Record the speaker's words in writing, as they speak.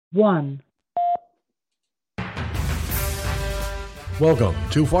1. Welcome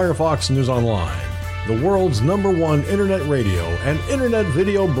to Firefoxnews Online, the world's #1 internet radio and internet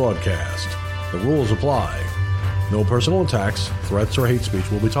video broadcast. The rules apply. No personal attacks, threats, or hate speech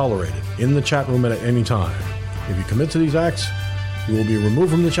will be tolerated in the chat room at any time. If you commit to these acts, you will be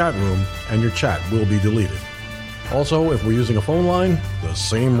removed from the chat room and your chat will be deleted. Also, if we're using a phone line, the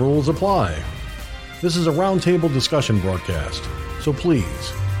same rules apply. This is a roundtable discussion broadcast, so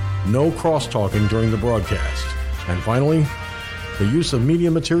please, no cross-talking during the broadcast. And finally, the use of media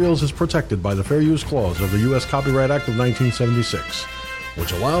materials is protected by the Fair Use Clause of the U.S. Copyright Act of 1976,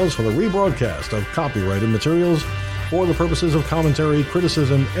 which allows for the rebroadcast of copyrighted materials for the purposes of commentary,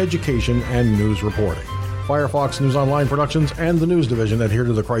 criticism, education, and news reporting. Firefoxnews Online Productions and the News Division adhere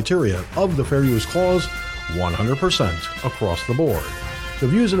to the criteria of the Fair Use Clause 100% across the board. The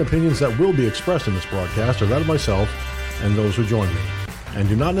views and opinions that will be expressed in this broadcast are that of myself and those who join me, and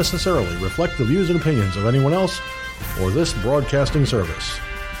do not necessarily reflect the views and opinions of anyone else or this broadcasting service.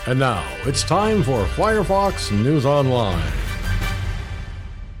 And now, it's time for Firefox News Online.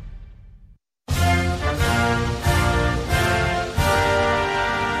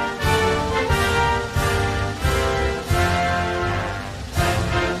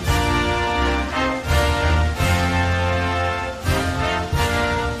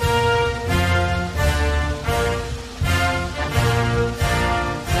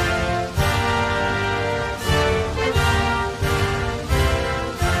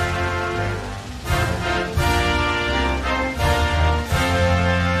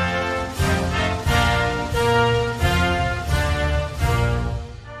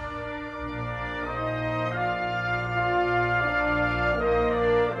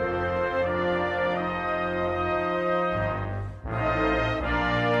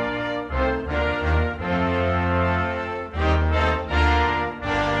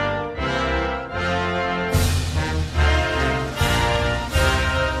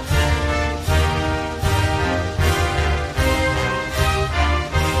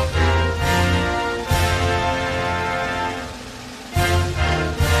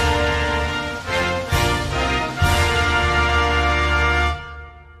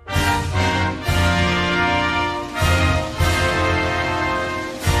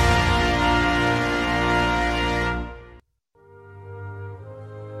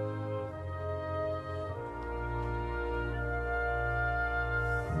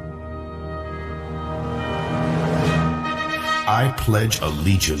 I pledge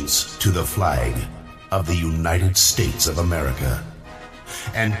allegiance to the flag of the United States of America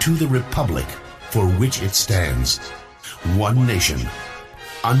and to the republic for which it stands, one nation,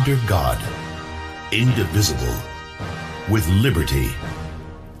 under God, indivisible, with liberty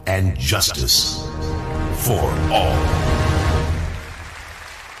and justice for all.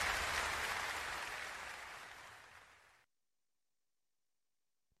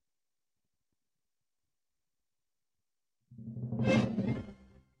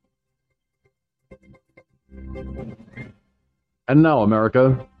 And now,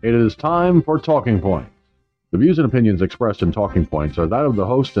 America, it is time for Talking Points. The views and opinions expressed in Talking Points are that of the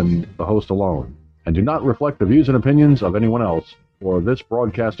host and the host alone, and do not reflect the views and opinions of anyone else or this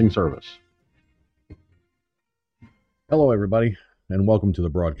broadcasting service. Hello, everybody, and welcome to the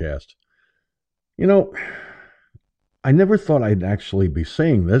broadcast. You know, I never thought I'd actually be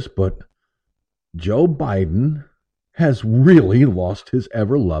saying this, but Joe Biden has really lost his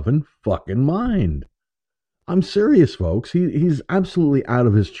ever-loving fucking mind. I'm serious, folks. He's absolutely out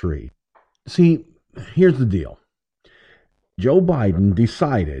of his tree. See, here's the deal. Joe Biden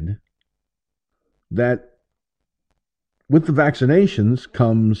decided that with the vaccinations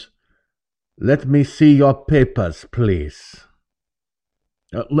comes, let me see your papers, please.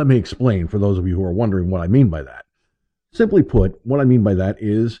 Let me explain for those of you who are wondering what I mean by that. Simply put, what I mean by that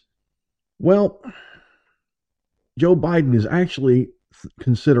is, well, Joe Biden is actually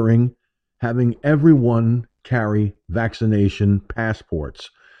considering having everyone carry vaccination passports,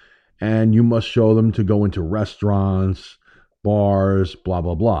 and you must show them to go into restaurants, bars, blah,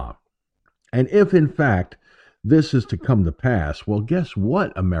 blah, blah. And if, in fact, this is to come to pass, well, guess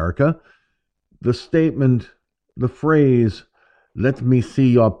what, America? The statement, the phrase, let me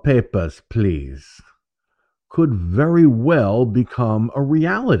see your papers, please, could very well become a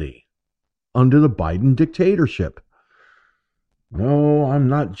reality under the Biden dictatorship. No, I'm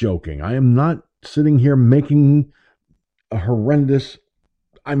not joking. I am not sitting here making a horrendous...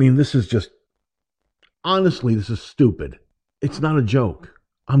 this is just... Honestly, this is stupid. It's not a joke.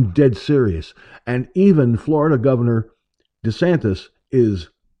 I'm dead serious. And even Florida Governor DeSantis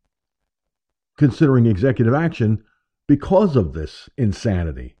is considering executive action because of this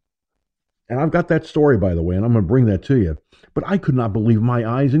insanity. And I've got that story, by the way, and I'm going to bring that to you. But I could not believe my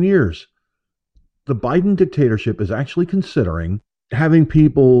eyes and ears. The Biden dictatorship is actually considering having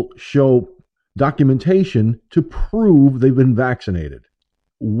people show documentation to prove they've been vaccinated.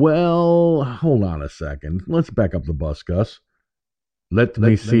 Well, hold on a second. Let's back up the bus, Gus. Let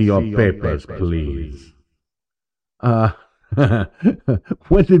me see your papers, please. When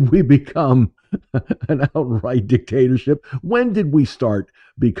did we become an outright dictatorship? When did we start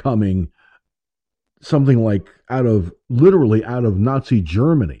becoming something like literally out of Nazi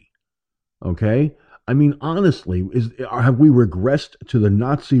Germany? Okay? I mean, honestly, have we regressed to the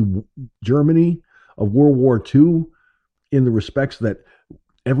Nazi Germany of World War II in the respects that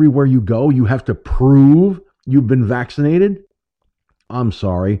everywhere you go, you have to prove you've been vaccinated? I'm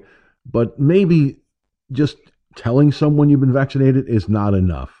sorry, but maybe just telling someone you've been vaccinated is not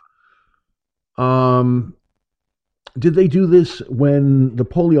enough. Did they do this when the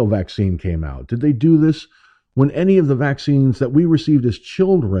polio vaccine came out? Did they do this when any of the vaccines that we received as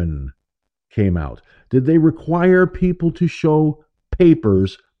children came out? Did they require people to show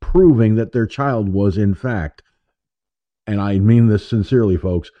papers proving that their child was, in fact, and I mean this sincerely,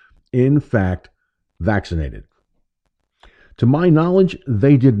 folks, in fact, vaccinated? To my knowledge,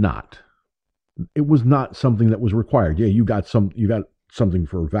 they did not. It was not something that was required. Yeah, you got something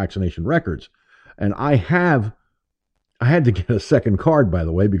for vaccination records. And I had to get a second card, by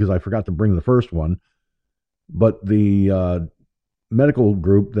the way, because I forgot to bring the first one. But the medical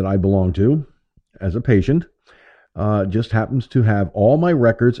group that I belong to as a patient just happens to have all my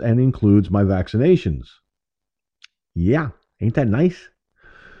records and includes my vaccinations. Yeah, ain't that nice?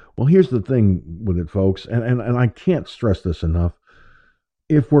 Well, here's the thing with it, folks, and I can't stress this enough.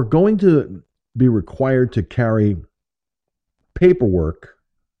 If we're going to be required to carry paperwork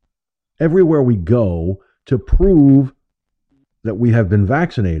everywhere we go to prove that we have been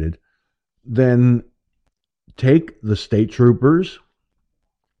vaccinated, then take the state troopers,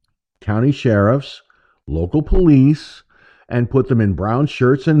 county sheriffs, local police, and put them in brown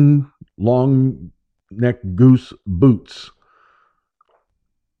shirts and long neck goose boots.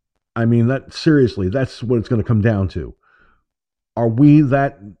 I mean, seriously, that's what it's going to come down to. Are we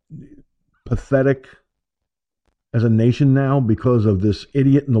that pathetic as a nation now because of this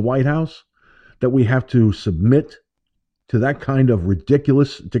idiot in the White House that we have to submit to that kind of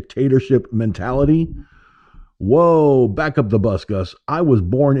ridiculous dictatorship mentality? Whoa, back up the bus, Gus. I was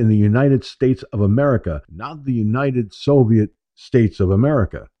born in the United States of America, not the United Soviet States of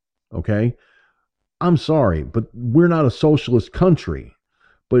America. Okay? I'm sorry, but we're not a socialist country.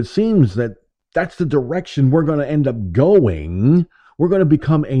 But it seems that that's the direction we're going to end up going. We're going to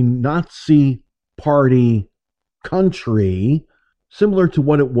become a Nazi party country, similar to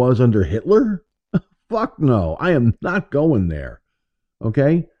what it was under Hitler. Fuck no, I am not going there.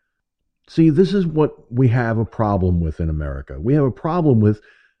 Okay? See, this is what we have a problem with in America. We have a problem with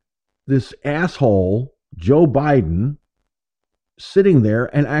this asshole, Joe Biden, sitting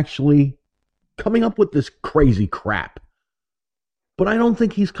there and actually coming up with this crazy crap. But I don't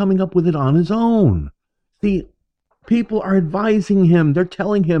think he's coming up with it on his own. The people are advising him. They're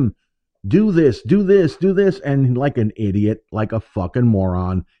telling him, do this, do this, do this. And like an idiot, like a fucking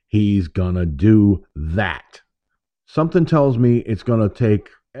moron, he's gonna do that. Something tells me it's gonna take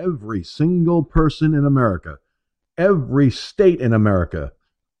every single person in America, every state in America,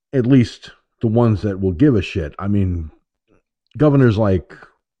 at least the ones that will give a shit. I mean, governors like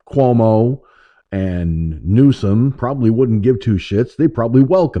Cuomo and Newsom probably wouldn't give two shits. They probably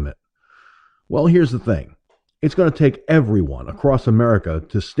welcome it. Well, here's the thing. It's going to take everyone across America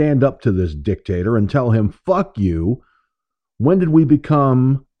to stand up to this dictator and tell him, fuck you. When did we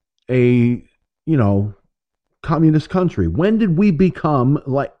become a, communist country? When did we become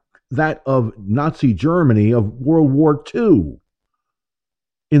like that of Nazi Germany of World War II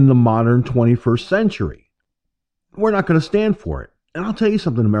in the modern 21st century? We're not going to stand for it. And I'll tell you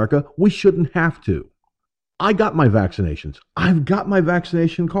something, America, we shouldn't have to. I got my vaccinations. I've got my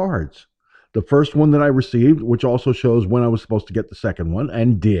vaccination cards. The first one that I received, which also shows when I was supposed to get the second one,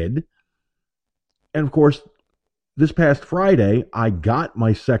 and did. And of course, this past Friday, I got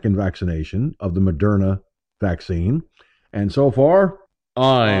my second vaccination of the Moderna vaccine. And so far,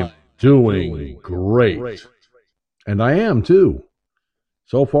 I'm doing great. And I am too.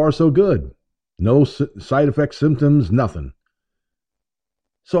 So far, so good. No side effect symptoms, nothing.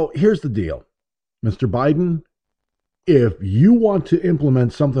 So here's the deal, Mr. Biden. If you want to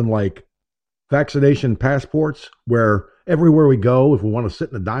implement something like vaccination passports, where everywhere we go, if we want to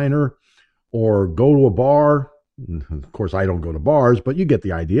sit in a diner or go to a bar, of course I don't go to bars, but you get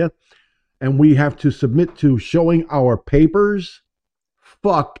the idea, and we have to submit to showing our papers,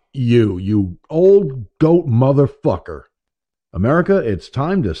 fuck you, you old goat motherfucker. America, it's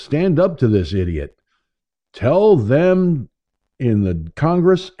time to stand up to this idiot. Tell them in the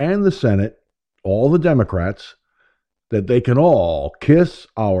Congress and the Senate, all the Democrats, that they can all kiss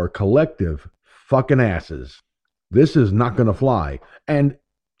our collective fucking asses. This is not going to fly. And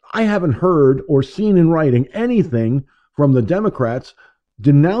I haven't heard or seen in writing anything from the Democrats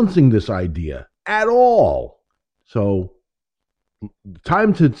denouncing this idea at all. So,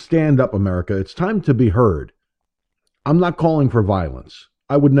 time to stand up, America. It's time to be heard. I'm not calling for violence.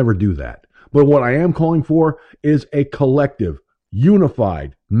 I would never do that. But what I am calling for is a collective,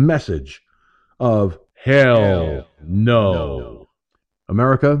 unified message of hell no.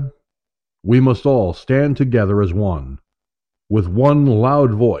 America, we must all stand together as one, with one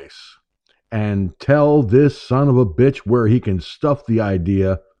loud voice, and tell this son of a bitch where he can stuff the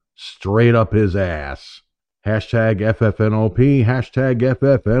idea straight up his ass. Hashtag FFNOP, hashtag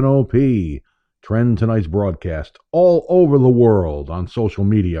FFNOP. Trend tonight's broadcast all over the world on social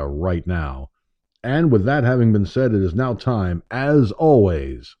media right now. And with that having been said, it is now time, as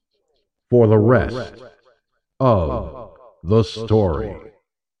always, for the rest of the story.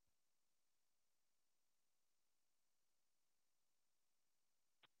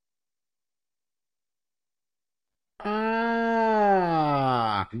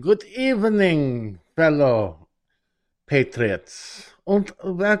 Good evening, fellow patriots, and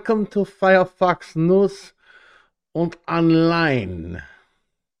welcome to Firefoxnews Online,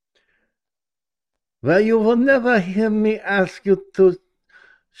 where you will never hear me ask you to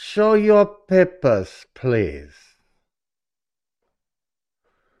show your papers, please.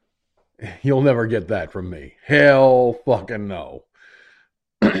 You'll never get that from me. Hell fucking no.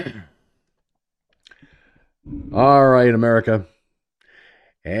 All right, America.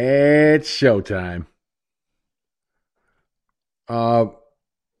 It's showtime.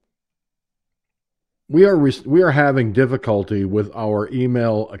 We are having difficulty with our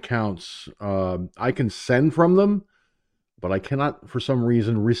email accounts. I can send from them, but I cannot, for some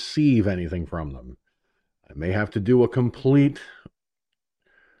reason, receive anything from them. I may have to do a complete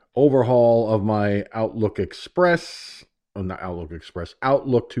overhaul of my Outlook Express. Oh, not Outlook Express.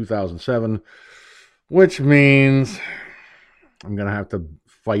 Outlook 2007, which means I'm going to have to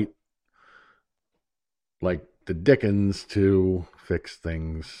fight like the Dickens to fix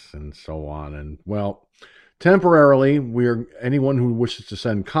things and so on. And well, temporarily, anyone who wishes to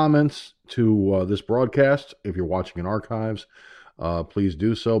send comments to this broadcast, if you're watching in archives, please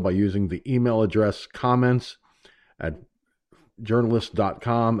do so by using the email address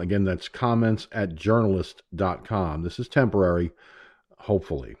comments@journalist.com. Again, that's comments@journalist.com. This is temporary,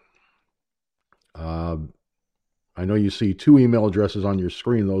 hopefully. I know you see two email addresses on your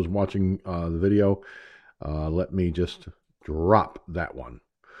screen, those watching the video. Let me just drop that one.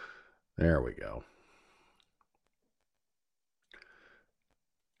 There we go.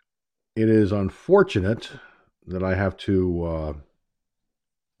 It is unfortunate that I have to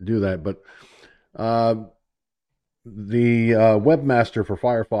do that, but the webmaster for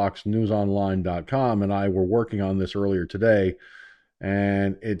Firefoxnewsonline.com and I were working on this earlier today,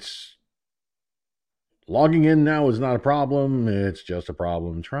 and it's logging in now is not a problem. It's just a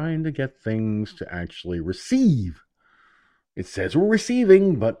problem trying to get things to actually receive. It says we're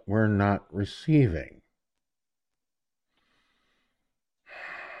receiving, but we're not receiving.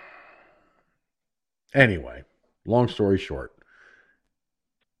 Anyway, long story short,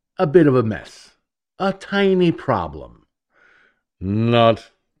 a bit of a mess. A tiny problem.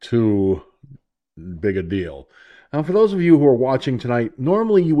 Not too big a deal. Now, for those of you who are watching tonight,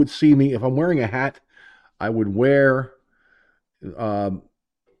 normally you would see me, if I'm wearing a hat, I would wear the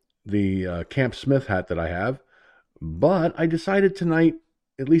Camp Smith hat that I have, but I decided tonight,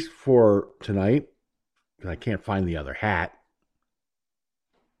 at least for tonight, because I can't find the other hat.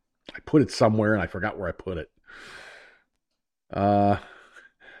 I put it somewhere and I forgot where I put it. I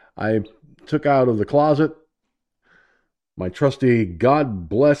took out of the closet my trusty God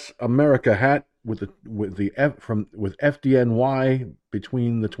Bless America hat with FDNY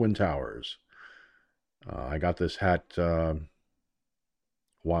between the Twin Towers. I got this hat a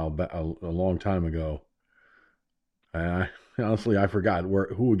long time ago. And honestly, I forgot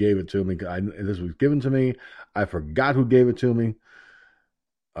who gave it to me. This was given to me. I forgot who gave it to me.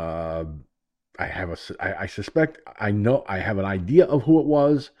 I suspect I know I have an idea of who it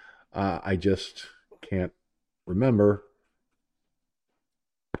was. I just can't remember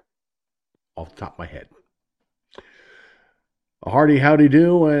off the top of my head. A hearty howdy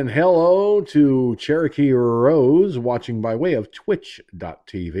do and hello to Cherokee Rose watching by way of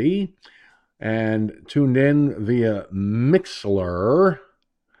twitch.tv and tuned in via Mixler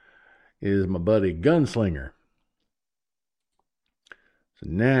is my buddy Gunslinger. So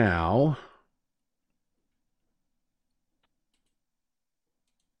now,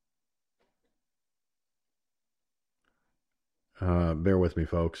 bear with me,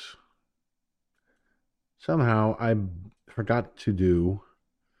 folks. Somehow I forgot to do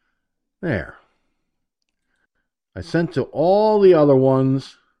there. I sent to all the other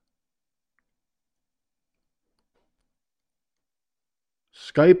ones.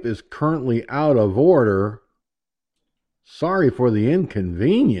 Skype is currently out of order. Sorry for the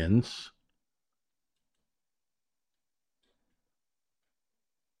inconvenience.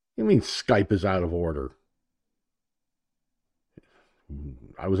 You mean Skype is out of order?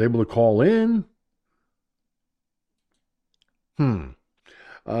 I was able to call in. For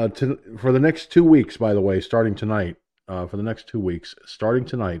the next 2 weeks, by the way, starting tonight, Firefox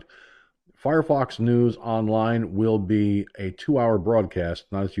News Online will be a 2-hour broadcast,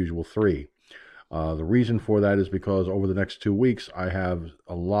 not as usual 3. The reason for that is because over the next 2 weeks, I have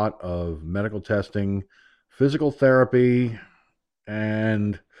a lot of medical testing, physical therapy,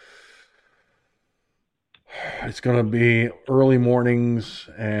 and it's going to be early mornings.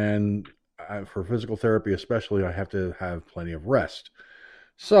 And for physical therapy especially, I have to have plenty of rest.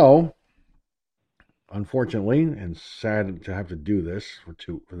 So, unfortunately, and sad to have to do this for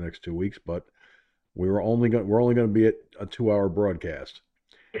the next 2 weeks, but we're only going to be at a 2-hour broadcast.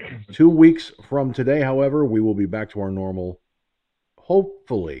 2 weeks from today, however, we will be back to our normal,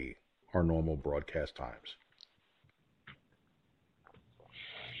 hopefully, our normal broadcast times.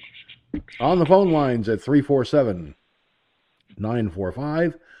 On the phone lines at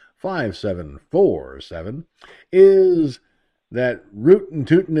 347-945-5747 is that rootin'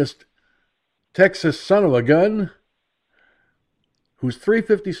 tootin'est Texas son of a gun whose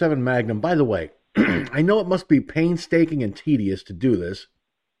 .357 Magnum, by the way, I know it must be painstaking and tedious to do this,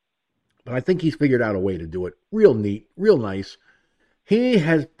 but I think he's figured out a way to do it real neat, real nice. He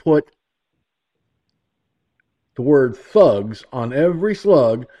has put the word thugs on every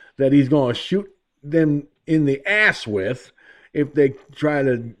slug that he's going to shoot them in the ass with if they try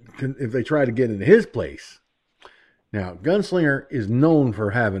to get into his place. Now, Gunslinger is known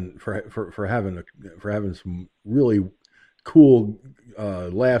for having some really cool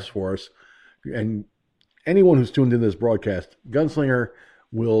laughs for us, and anyone who's tuned into this broadcast, Gunslinger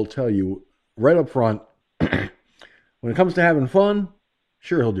will tell you right up front, when it comes to having fun,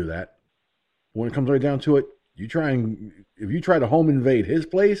 sure, he'll do that. When it comes right down to it, if you try to home invade his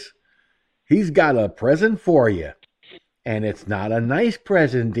place, he's got a present for you. And it's not a nice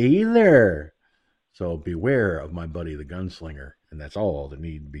present either. So beware of my buddy the Gunslinger, and that's all that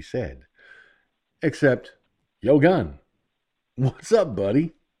need to be said. Except, yo, Gun, what's up,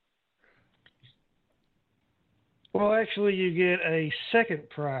 buddy? Well, actually, you get a second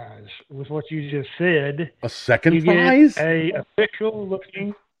prize with what you just said. A second prize? A official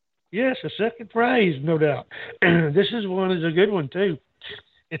looking, yes, a second prize, no doubt. This is a good one too.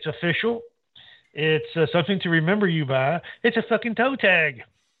 It's official. It's something to remember you by. It's a fucking toe tag,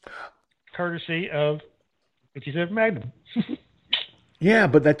 courtesy of 57 Magnum. Yeah,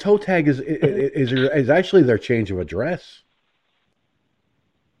 but that toe tag is actually their change of address.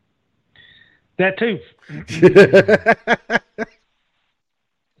 That too.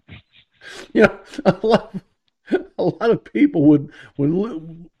 You know, a lot of people would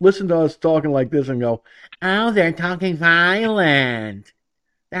listen to us talking like this and go, "Oh, they're talking violent.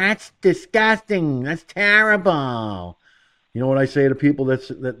 That's disgusting. That's terrible." You know what I say to people that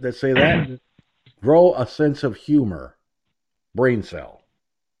say that? Grow a sense of humor. Brain cell.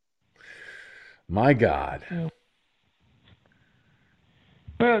 My God. Yeah.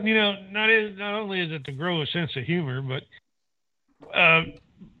 Well, you know, not only is it to grow a sense of humor, but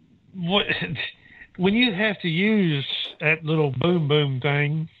when you have to use that little boom boom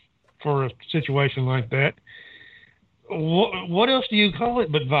thing for a situation like that, what else do you call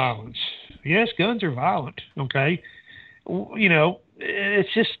it but violence? Yes, guns are violent. Okay, you know,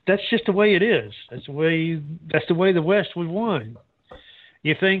 that's just the way it is. That's the way the West was won.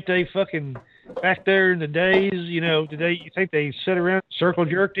 You think they fucking back there in the days, you think they sat around and circle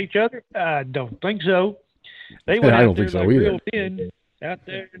jerked each other? I don't think so. They went I don't think so either. Out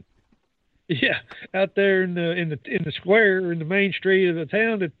there, yeah, out there in the square in the main street of the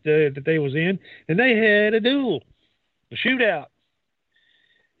town that they was in, and they had a duel, a shootout,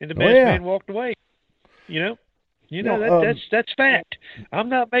 and the best man walked away. That's fact. I'm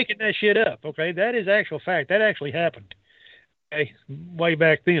not making that shit up. Okay, that is actual fact. That actually happened. Okay, way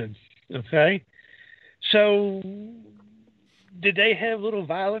back then. Okay, so did they have little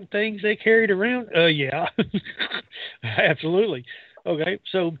violent things they carried around? Yeah, absolutely. Okay,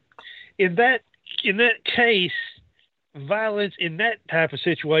 so in that case, violence in that type of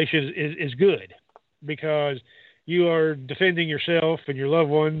situation is good because you are defending yourself and your loved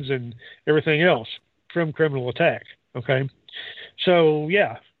ones and everything else from criminal attack. Okay, so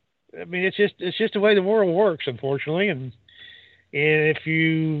yeah, I mean it's just the way the world works, unfortunately, and if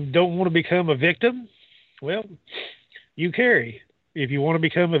you don't want to become a victim, well, you carry. If you want to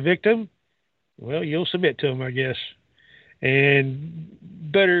become a victim, well, you'll submit to them, I guess, and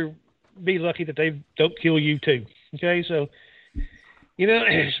better be lucky that they don't kill you too. Okay, so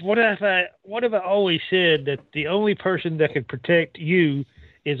what have I always said that the only person that can protect you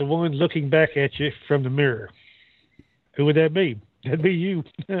is the one looking back at you from the mirror. Who would that be? That'd be you.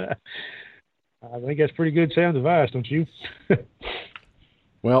 I think that's pretty good sound advice, don't you?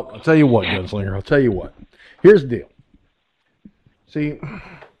 Well, I'll tell you what, Gunslinger. I'll tell you what. Here's the deal. See,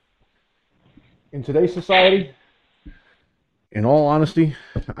 in today's society, in all honesty,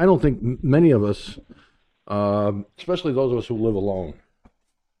 I don't think many of us, especially those of us who live alone,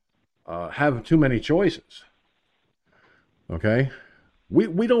 have too many choices. Okay?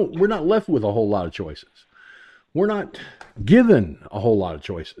 We're not left with a whole lot of choices. We're not given a whole lot of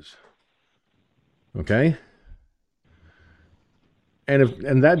choices. Okay?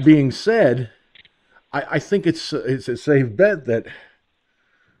 And that being said, I think it's a safe bet that,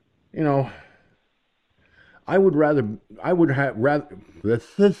 I would have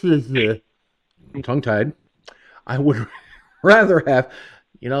tongue-tied. I would rather have,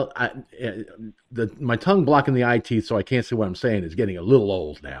 my tongue blocking the eye teeth so I can't see what I'm saying is getting a little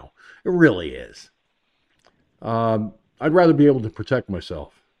old now. It really is. I'd rather be able to protect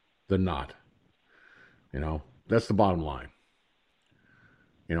myself than not. That's the bottom line.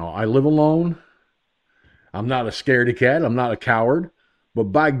 I live alone. I'm not a scaredy cat. I'm not a coward. But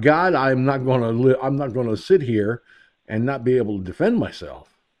by God, I'm not going to sit here and not be able to defend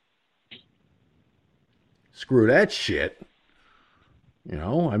myself. Screw that shit.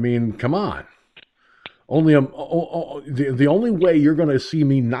 I mean, come on. The only way you're going to see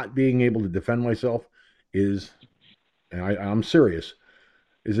me not being able to defend myself is, and I'm serious,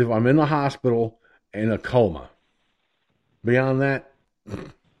 is if I'm in the hospital in a coma. Beyond that,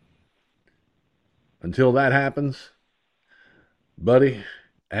 until that happens, buddy,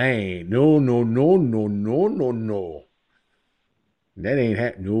 no. That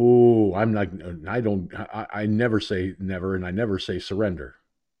ain't no, I'm not, I never say never, and I never say surrender.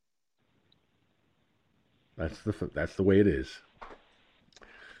 That's the way it is.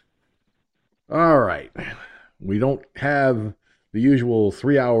 All right. We don't have the usual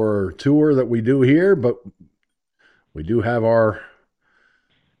 3-hour tour that we do here, but we do have our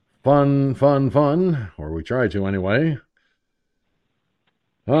fun, or we try to anyway.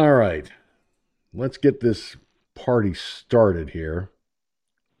 All right. Let's get this party started here.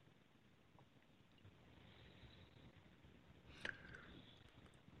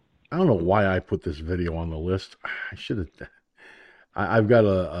 I don't know why I put this video on the list. I should have. I've got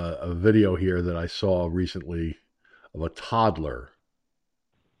a video here that I saw recently of a toddler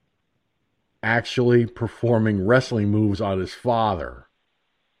actually performing wrestling moves on his father.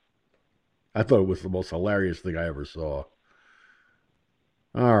 I thought it was the most hilarious thing I ever saw.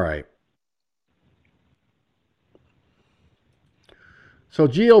 All right. So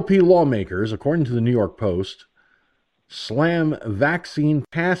GOP lawmakers, according to the New York Post, slam vaccine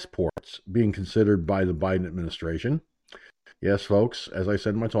passports being considered by the Biden administration. Yes, folks, as I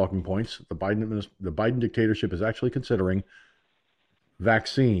said in my talking points, the Biden dictatorship is actually considering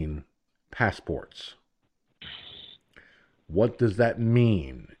vaccine passports. What does that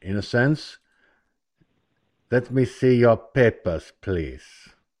mean? In a sense, let me see your papers, please.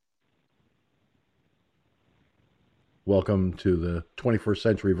 Welcome to the 21st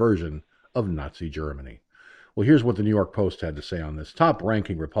century version of Nazi Germany. Well, here's what the New York Post had to say on this.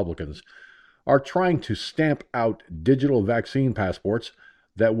 Top-ranking Republicans are trying to stamp out digital vaccine passports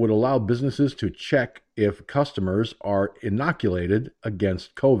that would allow businesses to check if customers are inoculated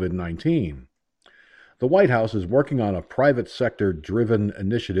against COVID-19. The White House is working on a private sector-driven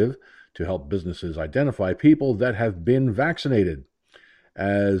initiative to help businesses identify people that have been vaccinated.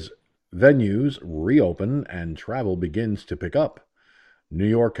 As venues reopen and travel begins to pick up, New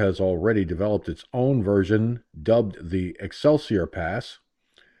York has already developed its own version, dubbed the Excelsior Pass.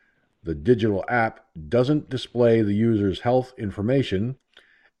 The digital app doesn't display the user's health information.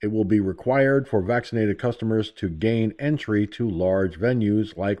 It will be required for vaccinated customers to gain entry to large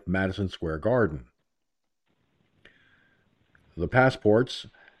venues like Madison Square Garden. The passports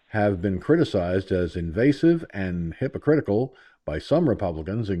have been criticized as invasive and hypocritical by some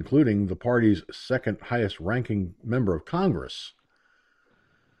Republicans, including the party's second highest ranking member of Congress.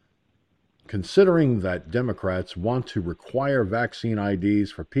 considering that Democrats want to require vaccine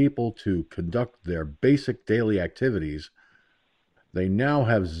IDs for people to conduct their basic daily activities, they now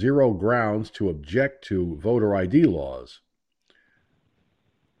have zero grounds to object to voter ID laws.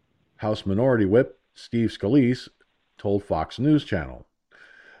 House Minority Whip Steve Scalise told Fox News Channel,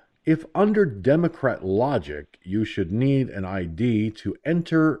 "If under Democrat logic you should need an ID to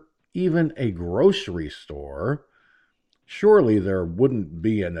enter even a grocery store, surely there wouldn't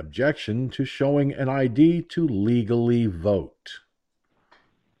be an objection to showing an ID to legally vote."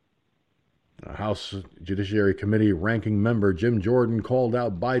 House Judiciary Committee ranking member Jim Jordan called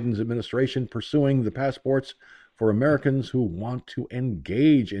out Biden's administration pursuing the passports for Americans who want to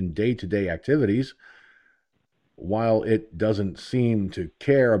engage in day-to-day activities, while it doesn't seem to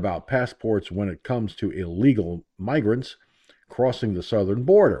care about passports when it comes to illegal migrants crossing the southern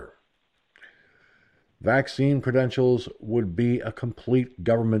border. Vaccine credentials would be a complete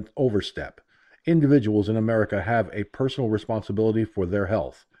government overstep. Individuals in America have a personal responsibility for their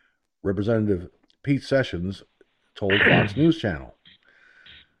health, Representative Pete Sessions told Fox News Channel.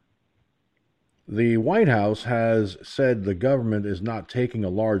 The White House has said the government is not taking a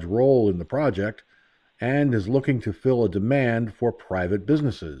large role in the project and is looking to fill a demand for private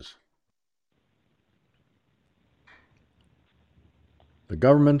businesses. The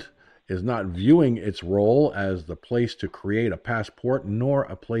government is not viewing its role as the place to create a passport nor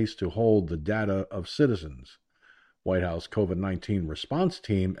a place to hold the data of citizens. White House COVID-19 response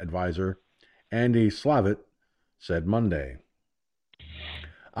team advisor Andy Slavitt said Monday,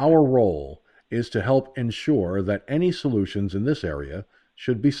 "Our role is to help ensure that any solutions in this area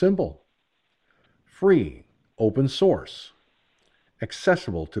should be simple, free, open source,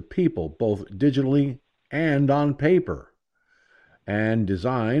 accessible to people both digitally and on paper, and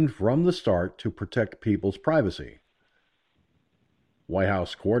designed from the start to protect people's privacy." White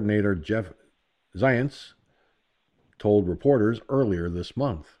House coordinator Jeff Zients told reporters earlier this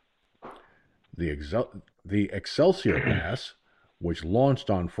month. The Excelsior Pass, which launched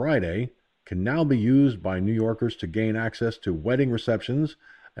on Friday, can now be used by New Yorkers to gain access to wedding receptions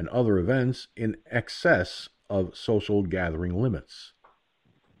and other events in excess of social gathering limits.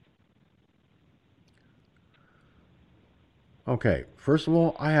 Okay, first of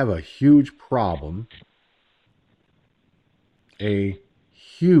all, I have a huge problem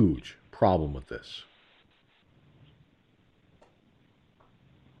with this.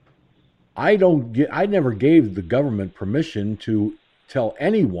 I never gave the government permission to tell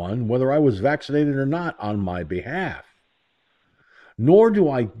anyone whether I was vaccinated or not on my behalf. Nor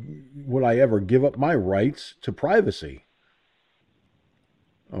would I ever give up my rights to privacy.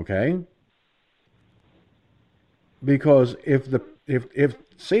 Okay? Because if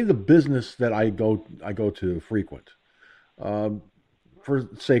say the business that I go to frequent, for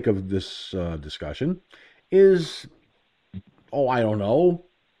the sake of this discussion, is, I don't know,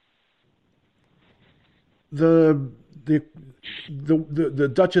 the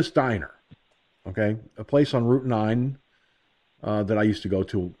Duchess Diner, okay, a place on Route 9 that I used to go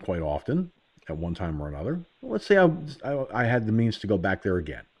to quite often at one time or another. Let's say I had the means to go back there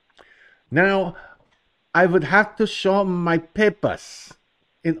again. Now, I would have to show my papers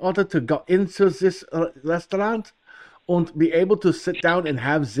in order to go into this restaurant and be able to sit down and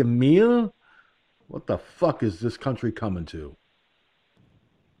have the meal. What the fuck is this country coming to?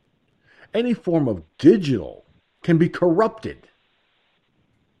 Any form of digital can be corrupted.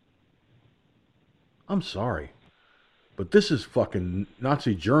 I'm sorry, but this is fucking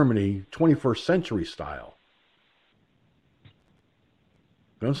Nazi Germany 21st century style.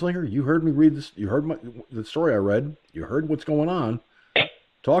 Gunslinger, you heard me read this. You heard the story I read. You heard what's going on.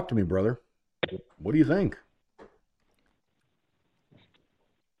 Talk to me, brother. What do you think?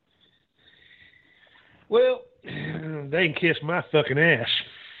 Well, they can kiss my fucking ass.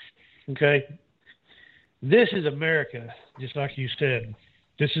 Okay? This is America, just like you said.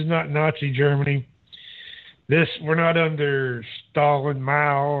 This is not Nazi Germany. We're not under Stalin,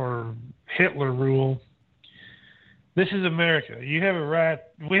 Mao, or Hitler rule. This is America. You have a right.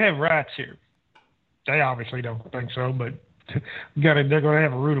 We have rights here. They obviously don't think so, but they're going to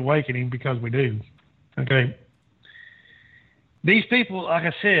have a rude awakening because we do. Okay? These people, like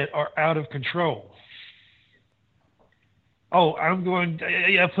I said, are out of control. Oh, I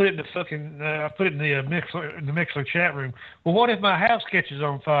put it in the fucking, I put it in the Mixler chat room. Well, what if my house catches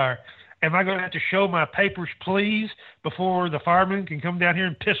on fire? Am I going to have to show my papers, please, before the firemen can come down here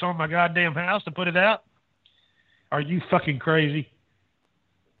and piss on my goddamn house to put it out? Are you fucking crazy?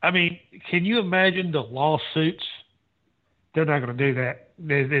 I mean, can you imagine the lawsuits? They're not going to do that.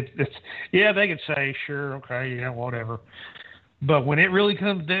 They can say, sure, okay, yeah, whatever. But when it really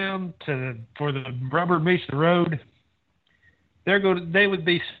comes down to for the rubber meets the road, they would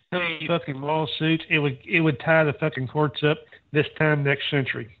be suing fucking lawsuits. It would tie the fucking courts up this time next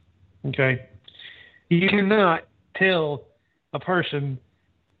century. Okay, you cannot tell a person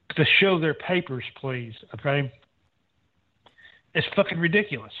to show their papers, please. Okay, it's fucking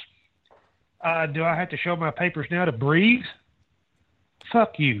ridiculous. Do I have to show my papers now to breathe?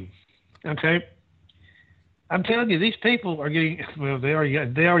 Fuck you. Okay. I'm telling you, these people are getting, well, they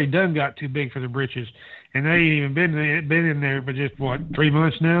already done got too big for their britches. And they ain't even been in there for just, 3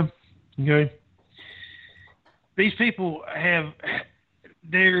 months now? Okay. These people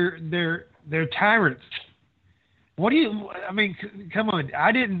they're tyrants. Come on.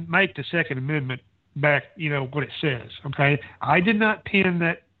 I didn't make the Second Amendment back, what it says. Okay. I did not pen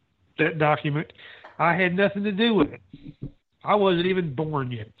that document. I had nothing to do with it. I wasn't even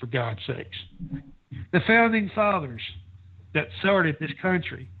born yet, for God's sakes. The founding fathers that started this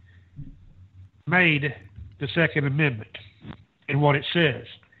country made the Second Amendment and what it says.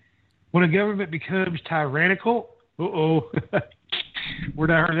 When a government becomes tyrannical, we've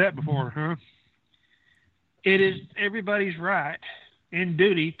not heard that before, huh? It is everybody's right and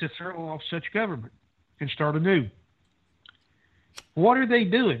duty to throw off such government and start anew. What are they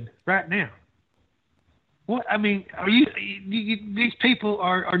doing right now? What these people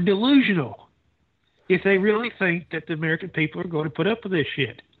are delusional if they really think that the American people are going to put up with this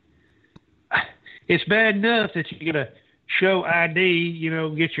shit. It's bad enough that you got to show ID,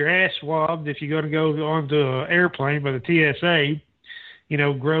 get your ass swabbed if you're going to go onto an airplane by the TSA,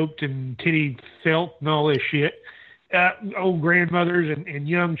 groped and titty felt and all this shit. Old grandmothers and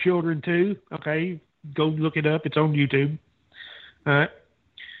young children too. Okay, go look it up. It's on YouTube.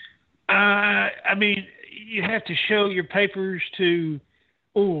 You have to show your papers to,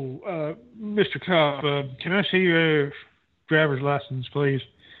 Mr. Cop, can I see your driver's license, please?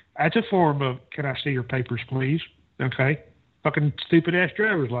 That's a form of, can I see your papers, please? Okay. Fucking stupid-ass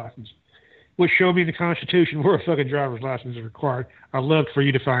driver's license. Which show me in the Constitution where a fucking driver's license is required. I'd love for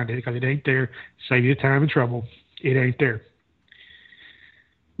you to find it because it ain't there. Save you time and trouble. It ain't there.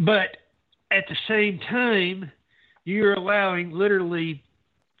 But at the same time, you're allowing literally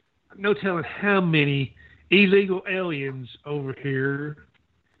no telling how many illegal aliens over here.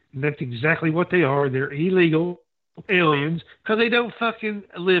 And that's exactly what they are. They're illegal aliens because they don't fucking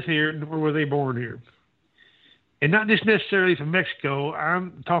live here nor were they born here. And not just necessarily from Mexico.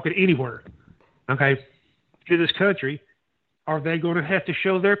 I'm talking anywhere. Okay. To this country. Are they going to have to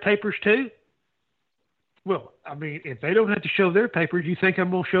show their papers too? Well, if they don't have to show their papers, you think I'm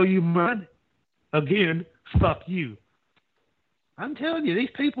going to show you mine? Again, fuck you. I'm telling you,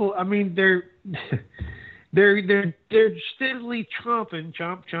 these people, they're steadily chomping,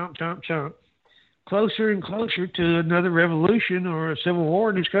 chomp, closer and closer to another revolution or a civil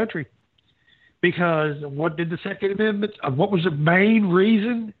war in this country. Because what did the Second Amendment, what was the main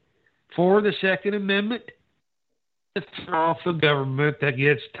reason for the Second Amendment? To throw off the government that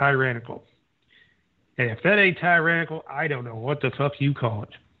gets tyrannical. And if that ain't tyrannical, I don't know what the fuck you call it.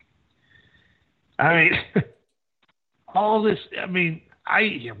 All this,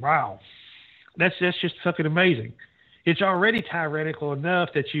 wow. That's just fucking amazing. It's already tyrannical enough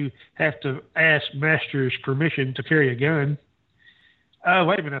that you have to ask master's permission to carry a gun. Oh,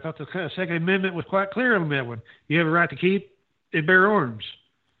 wait a minute. I thought the Second Amendment was quite clear on that one. You have a right to keep and bear arms.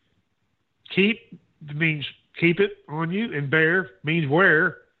 Keep means keep it on you, and bear means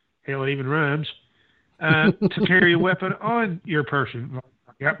wear. Hell, it even rhymes. To carry a weapon on your person.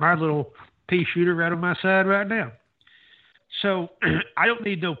 I got my little pea shooter right on my side right now. So I don't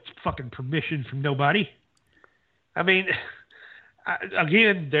need no fucking permission from nobody. Again,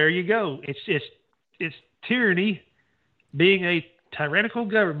 there you go. It's tyranny, being a tyrannical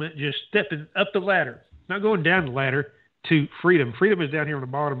government, just stepping up the ladder, not going down the ladder to freedom. Freedom is down here on the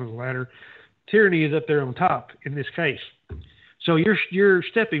bottom of the ladder. Tyranny is up there on top in this case. So you're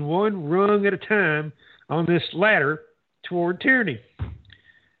stepping one rung at a time on this ladder toward tyranny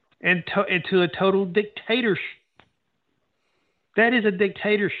and into a total dictatorship. That is a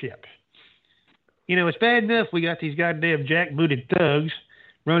dictatorship. It's bad enough we got these goddamn jackbooted thugs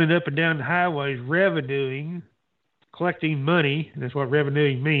running up and down the highways, revenuing, collecting money. That's what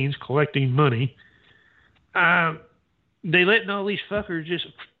revenuing means, collecting money. They letting all these fuckers just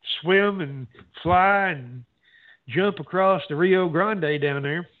swim and fly and jump across the Rio Grande down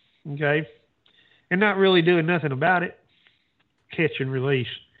there, okay, and not really doing nothing about it. Catch and release.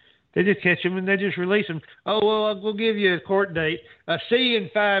 They just catch them and they just release them. Oh, well, we'll give you a court date. See you in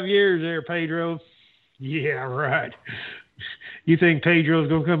 5 years there, Pedro. Yeah, right. You think Pedro's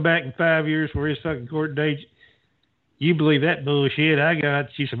going to come back in 5 years for his fucking court date? You believe that bullshit? I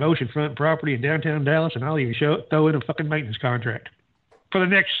got you some oceanfront property in downtown Dallas, and I'll even throw in a fucking maintenance contract for the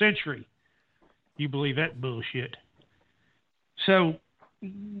next century. You believe that bullshit? So,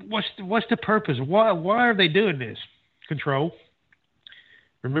 what's the purpose? Why are they doing this? Control.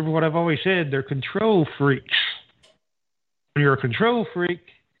 Remember what I've always said? They're control freaks. When you're a control freak,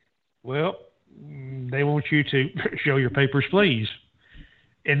 well, they want you to show your papers, please.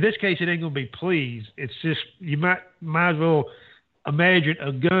 In this case, it ain't gonna be please. It's just you might as well imagine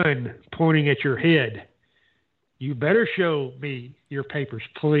a gun pointing at your head. You better show me your papers,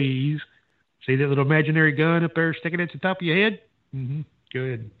 please. See that little imaginary gun up there sticking at the top of your head? Mm-hmm.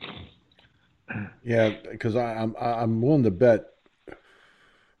 Good. Yeah, because I'm willing to bet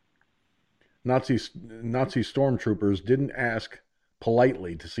Nazi stormtroopers didn't ask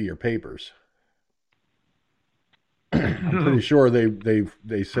politely to see your papers. I'm pretty sure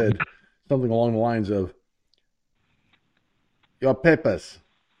they said something along the lines of, "Your papers.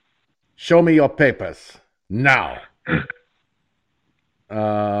 Show me your papers now."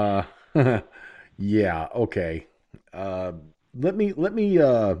 Yeah, okay. Let me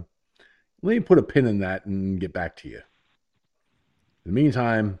put a pin in that and get back to you. In the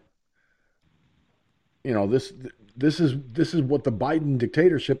meantime, this is what the Biden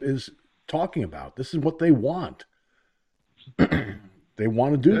dictatorship is talking about. This is what they want. They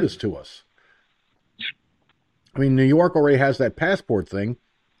want to do this to us. I mean, New York already has that passport thing.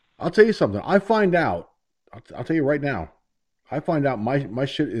 I'll tell you something. I'll tell you right now. I find out my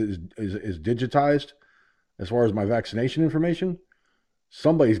shit is digitized as far as my vaccination information.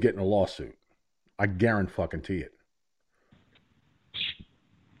 Somebody's getting a lawsuit. I guarantee it.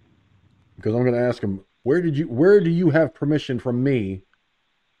 Because I'm going to ask them, where do you have permission from me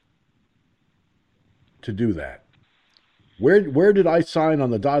to do that? Where did I sign on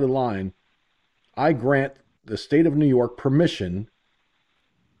the dotted line? I grant the state of New York permission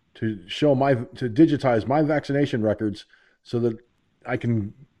to digitize my vaccination records so that I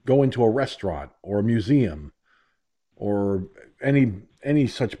can go into a restaurant or a museum or any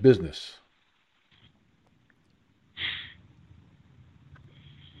such business.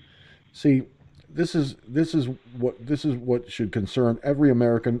 See, this is what should concern every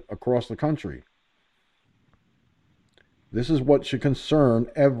American across the country. This is what should concern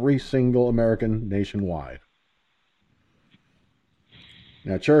every single American nationwide.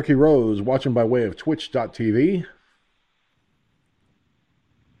 Now, Cherokee Rose, watching by way of twitch.tv,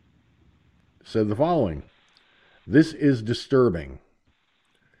 said the following: "This is disturbing."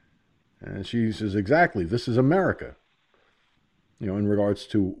 And she says, exactly, this is America, in regards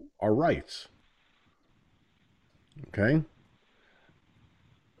to our rights. Okay?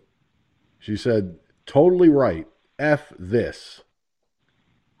 She said, totally right. F this.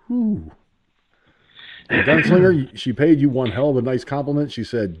 Whew. The Gunslinger, she paid you one hell of a nice compliment. She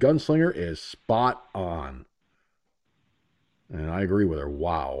said, Gunslinger is spot on. And I agree with her.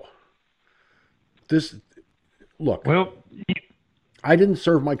 Wow. Look. Well, I didn't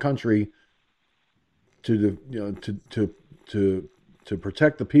serve my country to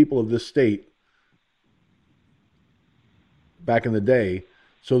protect the people of this state back in the day,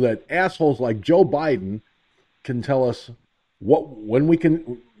 so that assholes like Joe Biden can tell us when we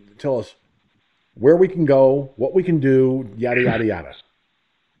can tell us where we can go, what we can do, yada yada yada.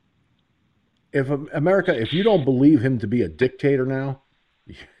 If you don't believe him to be a dictator now,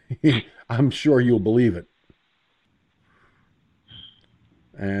 I'm sure you'll believe it.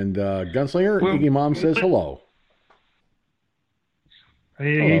 And Gunslinger, Iggy Mom says hello.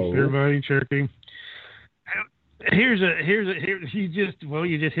 Hey, hello. Everybody, Cherokee. You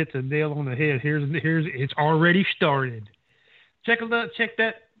just hit the nail on the head. Here's it's already started. Check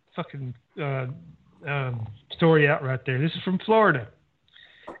that fucking story out right there. This is from Florida.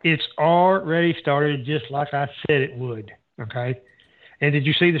 It's already started, just like I said it would. Okay. And did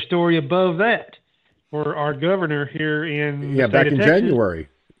you see the story above that, where our governor here in back in Texas January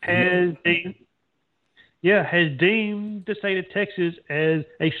has deemed the state of Texas as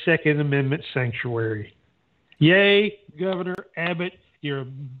a Second Amendment sanctuary? Yay, Governor Abbott, you're a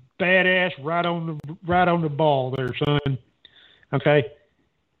badass, right on the ball there, son. Okay,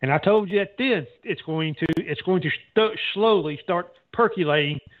 and I told you that then it's going to slowly start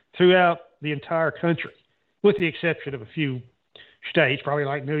percolating throughout the entire country, with the exception of a few states, probably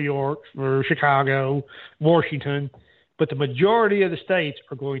like New York or Chicago, Washington, but the majority of the states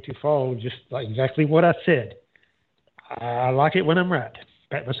are going to follow just like exactly what I said. I like it when I'm right.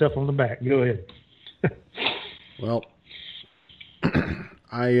 Pat myself on the back. Go ahead. Well,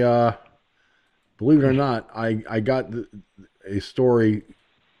 I believe it or not, I got a story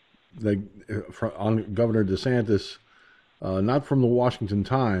on Governor DeSantis not from the Washington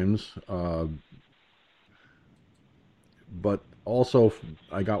Times, but also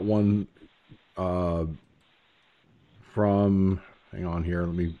I got one from, hang on here,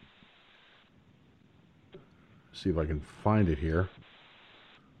 let me see if I can find it here.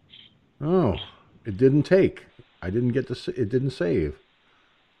 Oh, it didn't take. I didn't get to. It didn't save.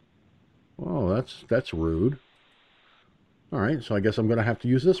 Oh, that's rude. All right, so I guess I'm going to have to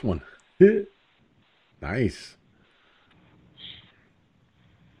use this one. Nice.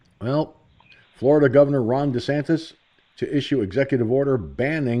 Well, Florida Governor Ron DeSantis to issue executive order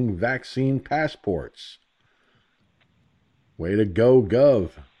banning vaccine passports. Way to go,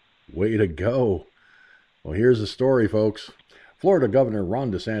 Gov. Way to go. Well, here's the story, folks. Florida Governor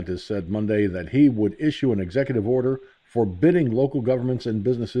Ron DeSantis said Monday that he would issue an executive order forbidding local governments and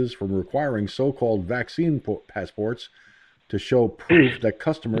businesses from requiring so-called vaccine passports to show proof that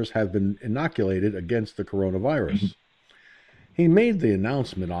customers have been inoculated against the coronavirus. He made the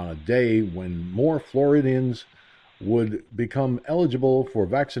announcement on a day when more Floridians would become eligible for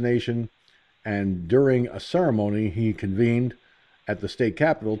vaccination, and during a ceremony he convened at the state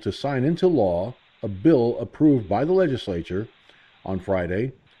capitol to sign into law a bill approved by the legislature on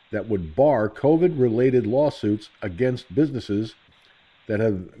Friday that would bar COVID-related lawsuits against businesses that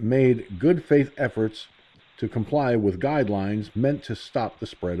have made good faith efforts to comply with guidelines meant to stop the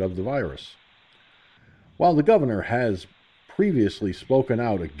spread of the virus. While the governor has previously spoken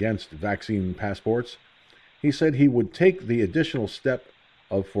out against vaccine passports, he said he would take the additional step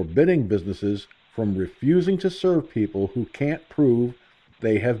of forbidding businesses from refusing to serve people who can't prove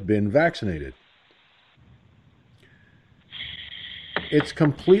they have been vaccinated. It's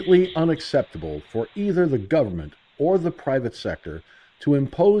completely unacceptable for either the government or the private sector to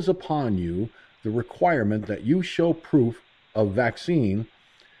impose upon you the requirement that you show proof of vaccine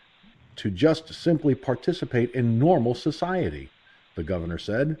to just simply participate in normal society, the governor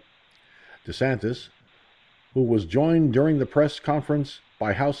said. DeSantis, who was joined during the press conference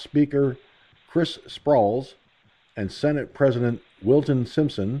by House Speaker Chris Sprouls and Senate President Wilton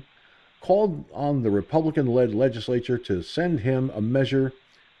Simpson, called on the Republican-led legislature to send him a measure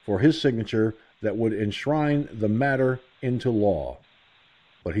for his signature that would enshrine the matter into law,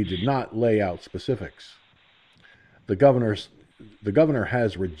 but he did not lay out specifics. The governor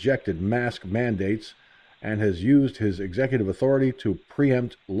has rejected mask mandates and has used his executive authority to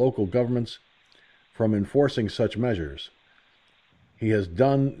preempt local governments from enforcing such measures. He has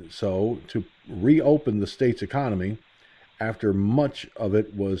done so to reopen the state's economy after much of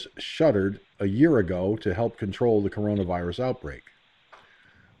it was shuttered a year ago to help control the coronavirus outbreak.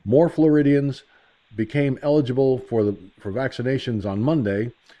 More Floridians became eligible for vaccinations on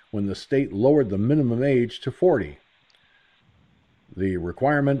Monday when the state lowered the minimum age to 40. The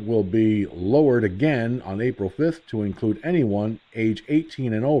requirement will be lowered again on April 5th to include anyone age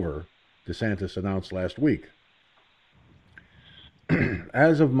 18 and over, DeSantis announced last week.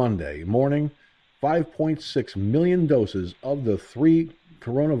 As of Monday morning, 5.6 million doses of the 3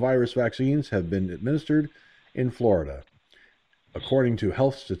 coronavirus vaccines have been administered in Florida, according to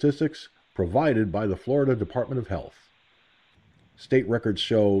health statistics provided by the Florida Department of Health. State records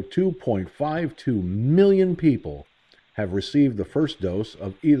show 2.52 million people have received the first dose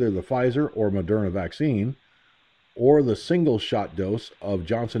of either the Pfizer or Moderna vaccine, or the single-shot dose of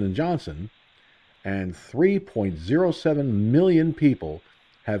Johnson & Johnson, and 3.07 million people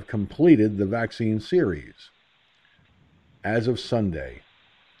have completed the vaccine series. As of Sunday,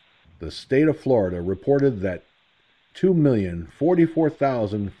 the state of Florida reported that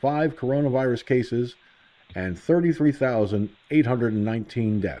 2,044,005 coronavirus cases and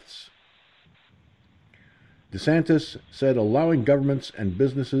 33,819 deaths. DeSantis said allowing governments and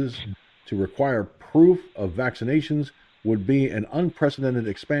businesses to require proof of vaccinations would be an unprecedented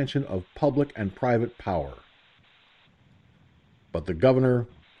expansion of public and private power. But the governor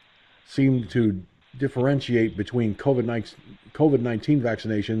seemed to differentiate between COVID-19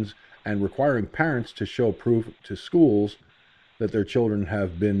 vaccinations and requiring parents to show proof to schools that their children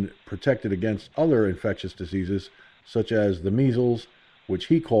have been protected against other infectious diseases, such as the measles, which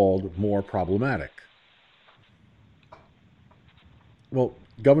he called more problematic. Well,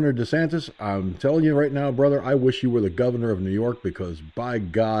 Governor DeSantis, I'm telling you right now, brother, I wish you were the governor of New York, because by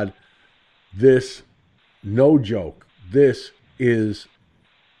God, this, no joke, this is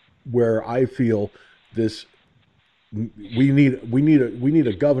where I feel this. We need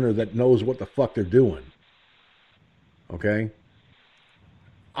a governor that knows what the fuck they're doing. Okay?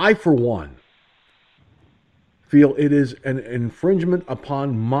 I, for one, feel it is an infringement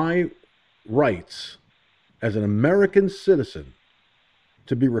upon my rights as an American citizen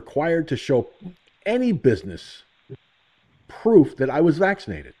to be required to show any business proof that I was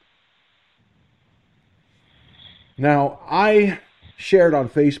vaccinated. Now, I shared on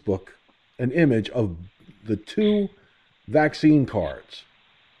Facebook an image of the 2 vaccine cards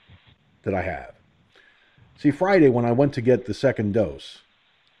that I have. See, Friday when I went to get the second dose,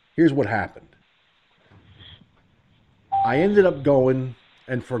 here's what happened. I ended up going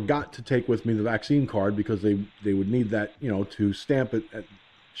and forgot to take with me the vaccine card because they would need that, to stamp it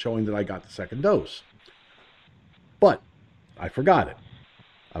showing that I got the second dose. But I forgot it.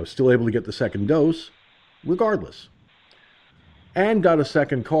 I was still able to get the second dose regardless. And got a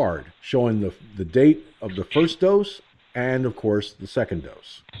second card showing the date of the first dose and, of course, the second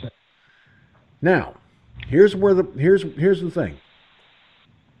dose. Now, here's the thing.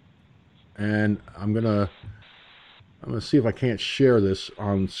 And I'm gonna see if I can't share this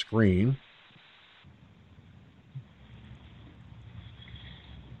on screen.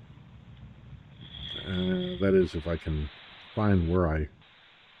 That is, if I can find where I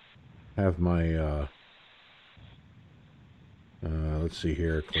have my. Let's see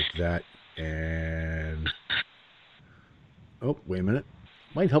here. Click that, and oh, wait a minute.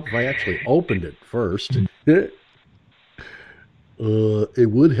 Might help if I actually opened it first. It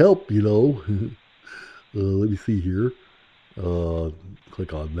would help, Let me see here.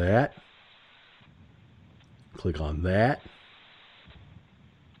 Click on that. Click on that.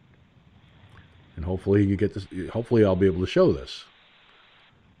 And hopefully you get this. Hopefully I'll be able to show this.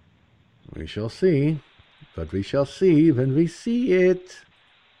 We shall see. But we shall see when we see it.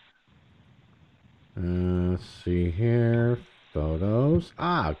 Let's see here. Photos.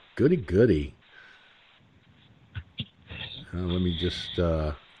 Ah, goody goody. Let me just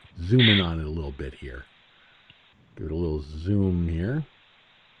zoom in on it a little bit here. Give it a little zoom here.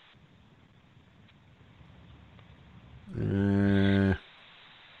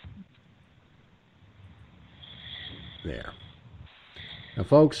 There. Now,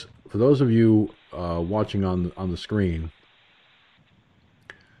 folks, for those of you watching on the screen,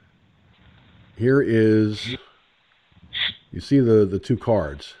 here is, you see the 2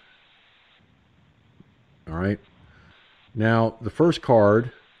 cards. All right. Now, the first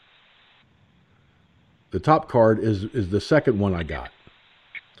card, the top card is the second one I got.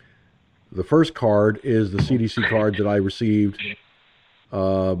 The first card is the CDC card that I received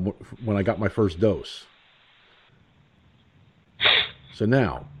when I got my first dose. So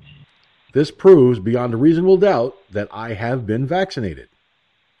now, this proves beyond a reasonable doubt that I have been vaccinated.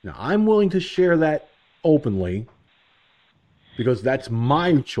 Now, I'm willing to share that openly because that's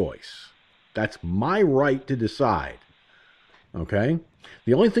my choice. That's my right to decide. Okay?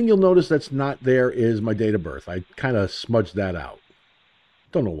 The only thing you'll notice that's not there is my date of birth. I kind of smudged that out.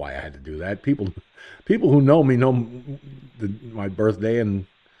 Don't know why I had to do that. People who know me know my birthday and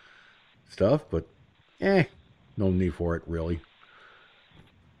stuff, but no need for it, really.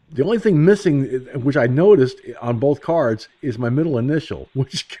 The only thing missing, which I noticed on both cards, is my middle initial,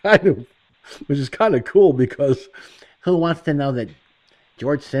 which is kind of cool because who wants to know that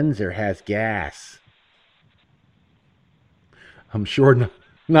George Sinzer has gas? I'm sure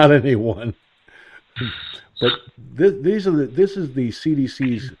not anyone. But this is the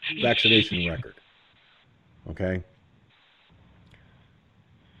CDC's vaccination record. Okay?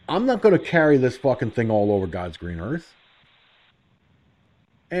 I'm not going to carry this fucking thing all over God's green earth.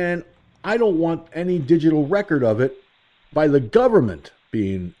 And I don't want any digital record of it by the government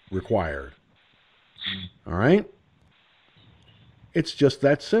being required. All right? It's just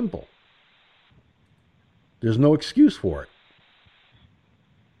that simple. There's no excuse for it.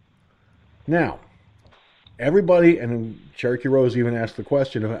 Now, everybody, and Cherokee Rose even asked the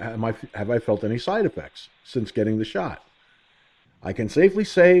question, have I felt any side effects since getting the shot? I can safely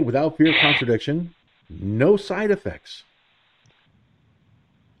say, without fear of contradiction, no side effects.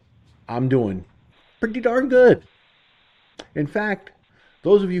 I'm doing pretty darn good. In fact,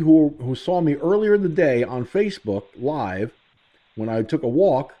 those of you who saw me earlier in the day on Facebook Live, when I took a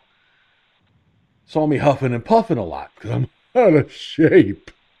walk, saw me huffing and puffing a lot because I'm out of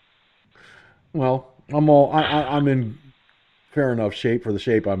shape. Well, I'm in fair enough shape for the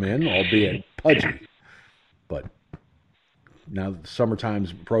shape I'm in, albeit pudgy. But now that the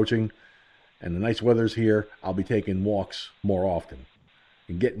summertime's approaching and the nice weather's here, I'll be taking walks more often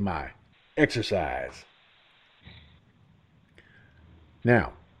and getting my exercise.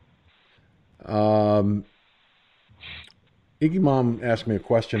 Now, Iggy Mom asked me a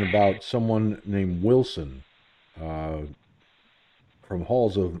question about someone named Wilson from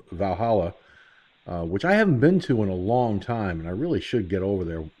Halls of Valhalla, which I haven't been to in a long time, and I really should get over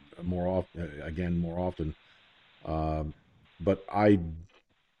there more often. But I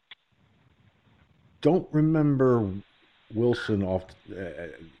don't remember Wilson off.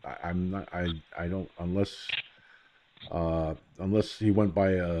 I'm not. I don't unless he went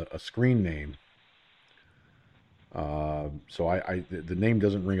by a screen name. So the name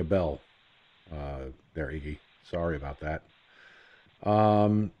doesn't ring a bell. There, Iggy. Sorry about that.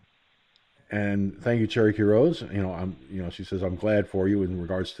 And thank you, Cherokee Rose. She says I'm glad for you in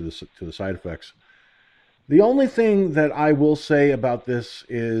regards to the side effects. The only thing that I will say about this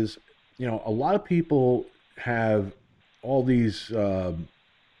is, a lot of people have all these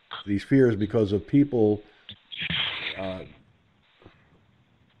fears because of people.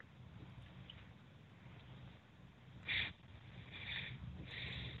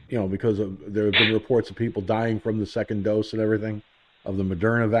 Because there have been reports of people dying from the second dose and everything of the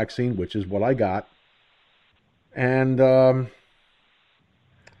Moderna vaccine, which is what I got. And,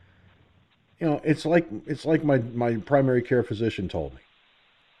 it's like my primary care physician told me.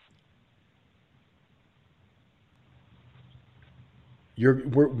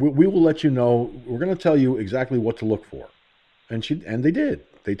 We will let you know. We're going to tell you exactly what to look for. And they did.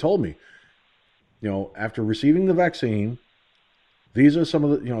 They told me, after receiving the vaccine, these are some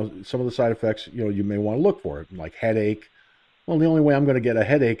of the side effects, you may want to look for, like headache. Well, the only way I'm going to get a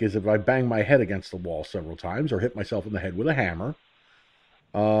headache is if I bang my head against the wall several times or hit myself in the head with a hammer.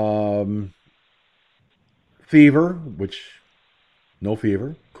 Fever, which no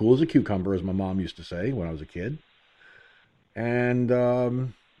fever, cool as a cucumber, as my mom used to say when I was a kid. And, for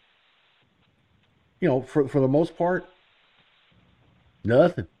the most part,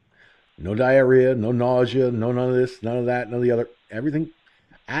 nothing. No diarrhea, no nausea, none of this, none of that, none of the other. Everything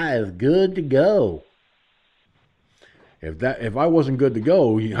is good to go. If I wasn't good to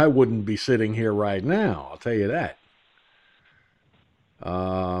go, I wouldn't be sitting here right now. I'll tell you that.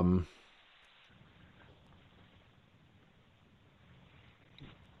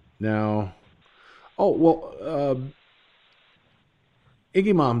 Now,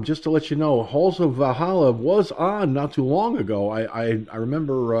 Iggy Mom, just to let you know, Halls of Valhalla was on not too long ago. I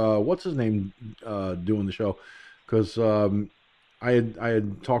remember what's his name doing the show, because I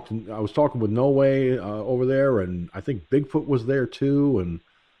was talking with No Way over there, and I think Bigfoot was there too, and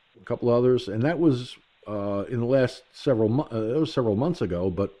a couple others, and that was in the last several months ago.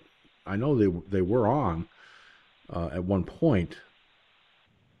 But I know they were on at one point,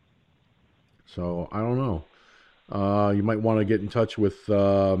 so I don't know. You might want to get in touch with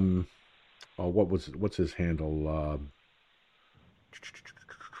what's his handle?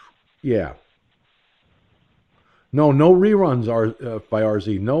 Yeah. No reruns are by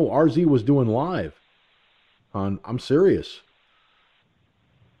RZ. No, RZ was doing live. I'm serious.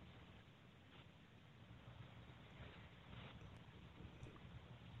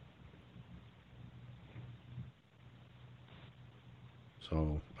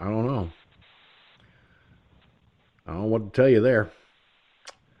 So I don't know. I don't know what to tell you there.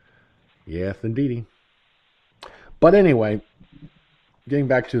 Yes, indeedy. But anyway, getting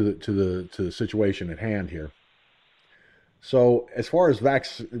back to the situation at hand here. So as far as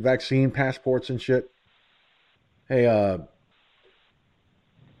vaccine passports and shit, hey,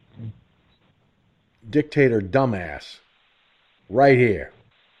 dictator dumbass, right here.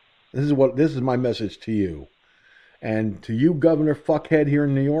 This is my message to you, and to you, Governor Fuckhead here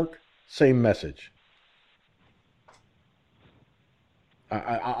in New York. Same message.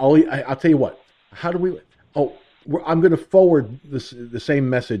 I'll tell you what. How do we? Oh, I'm going to forward the same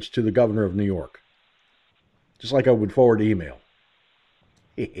message to the governor of New York, just like I would forward email.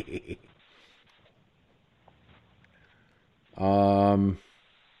 But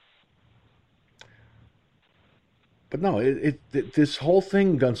no, this whole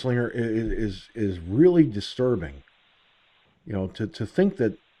thing, Gunslinger, is really disturbing. To think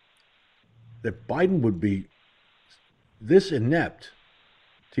that Biden would be this inept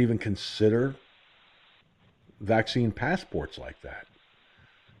to even consider vaccine passports like that.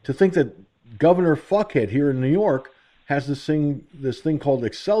 To think that Governor Fuckhead here in New York has this thing called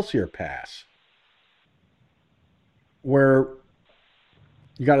Excelsior Pass, where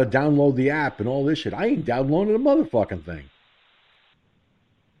you got to download the app and all this shit. I ain't downloaded a motherfucking thing.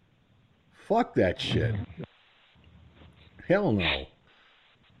 Fuck that shit. Hell no.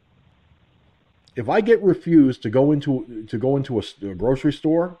 If I get refused to go into a grocery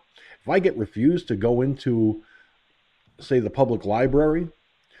store, if I get refused to go into, say, the public library,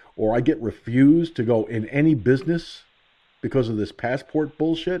 or I get refused to go in any business because of this passport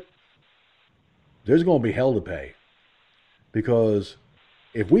bullshit, there's going to be hell to pay. Because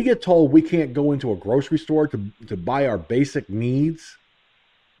if we get told we can't go into a grocery store to buy our basic needs,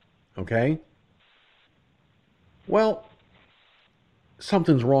 okay, well,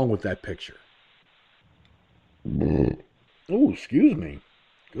 something's wrong with that picture. Oh, excuse me.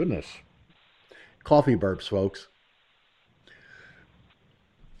 Goodness. Coffee burps, folks.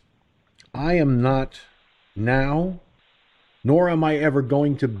 I am not now, nor am I ever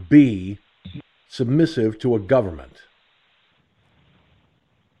going to be submissive to a government.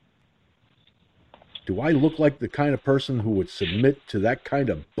 Do I look like the kind of person who would submit to that kind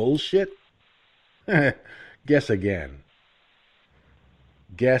of bullshit? Guess again.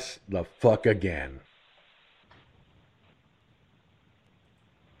 Guess the fuck again.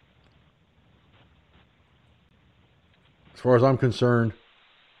 As far as I'm concerned,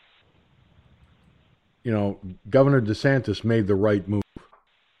 Governor DeSantis made the right move.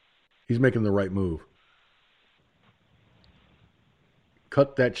 He's making the right move.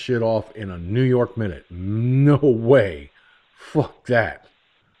 Cut that shit off in a New York minute. No way. Fuck that.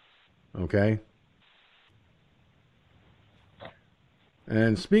 Okay?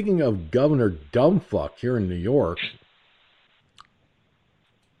 And speaking of Governor Dumbfuck here in New York,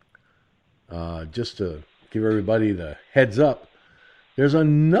 just to give everybody the heads up, there's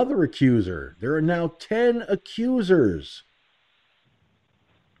another accuser. There are now 10 accusers.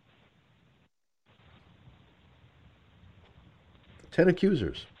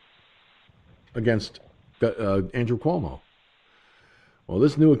 Against Andrew Cuomo. Well,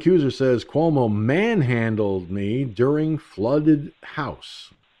 this new accuser says Cuomo manhandled me during flooded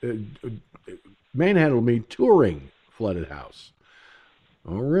house. Manhandled me touring flooded house.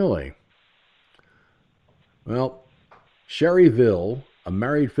 Oh, really? Well, Sherry Ville, a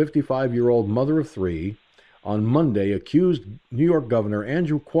married 55-year-old mother of three, on Monday accused New York Governor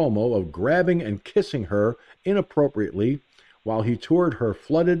Andrew Cuomo of grabbing and kissing her inappropriately while he toured her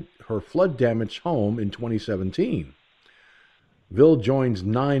flood-damaged home in 2017. Ville joins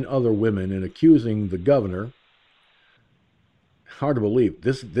 9 other women in accusing the governor. Hard to believe.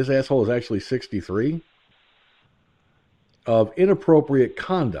 This asshole is actually 63. Of inappropriate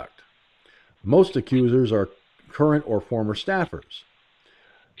conduct. Most accusers are current or former staffers.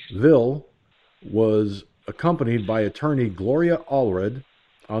 Ville was accompanied by attorney Gloria Allred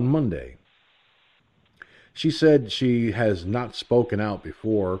on Monday. She said she has not spoken out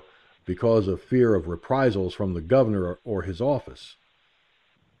before because of fear of reprisals from the governor or his office.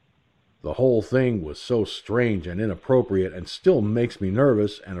 The whole thing was so strange and inappropriate and still makes me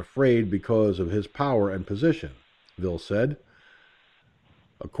nervous and afraid because of his power and position, Ville said,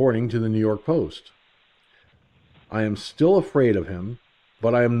 according to the New York Post. I am still afraid of him,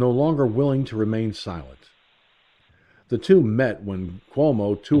 but I am no longer willing to remain silent. The two met when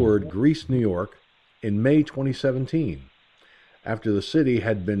Cuomo toured Greece, New York, in May 2017, after the city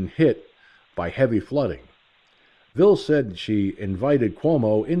had been hit by heavy flooding. Ville said she invited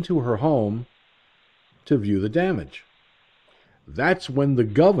Cuomo into her home to view the damage. That's when the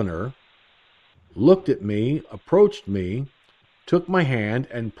governor looked at me, approached me, took my hand,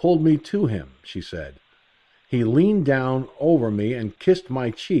 and pulled me to him, she said. He leaned down over me and kissed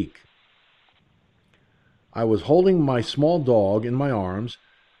my cheek. I was holding my small dog in my arms,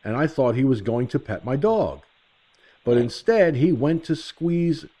 and I thought he was going to pet my dog. But instead, he went to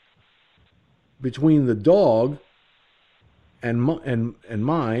squeeze between the dog and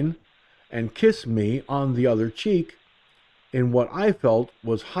mine and kiss me on the other cheek in what I felt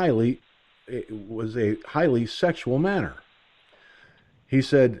was a highly sexual manner. He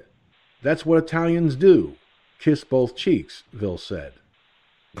said, "That's what Italians do, kiss both cheeks," Ville said.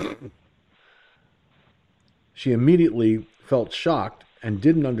 She immediately felt shocked and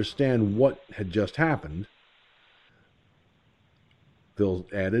didn't understand what had just happened. Ville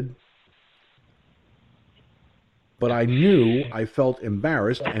added, "But I knew I felt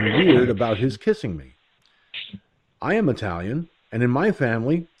embarrassed and weird about his kissing me. I am Italian, and in my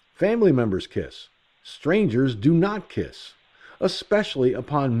family, family members kiss. Strangers do not kiss, especially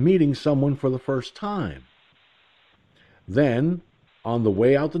upon meeting someone for the first time." Then, on the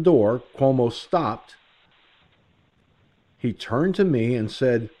way out the door, Cuomo stopped. He turned to me and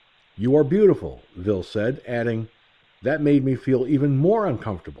said, "You are beautiful," Ville said, adding, "That made me feel even more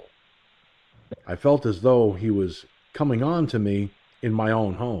uncomfortable. I felt as though he was coming on to me in my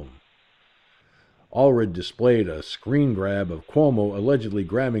own home." Allred displayed a screen grab of Cuomo allegedly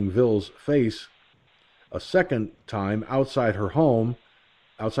grabbing Ville's face a second time outside her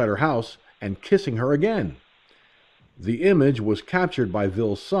house, and kissing her again. The image was captured by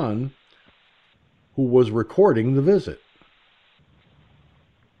Ville's son, who was recording the visit.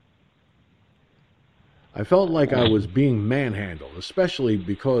 I felt like I was being manhandled, especially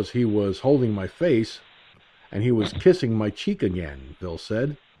because he was holding my face and he was kissing my cheek again, Ville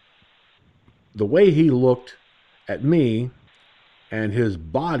said. The way he looked at me, and his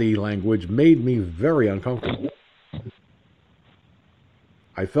body language made me very uncomfortable.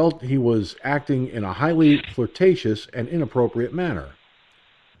 I felt he was acting in a highly flirtatious and inappropriate manner,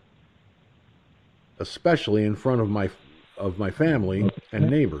 especially in front of my family and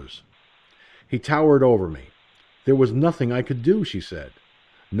neighbors. He towered over me. There was nothing I could do, she said,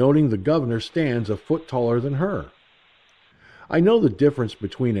 noting the governor stands a foot taller than her. I know the difference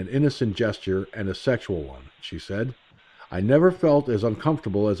between an innocent gesture and a sexual one, she said. I never felt as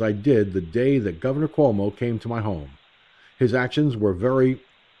uncomfortable as I did the day that Governor Cuomo came to my home. His actions were very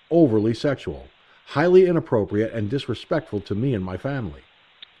overly sexual, highly inappropriate, and disrespectful to me and my family.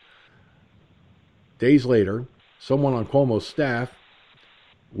 Days later, someone on Cuomo's staff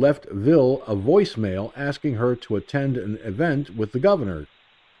left Vil a voicemail asking her to attend an event with the governor,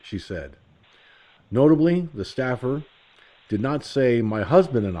 she said. Notably, the staffer did not say my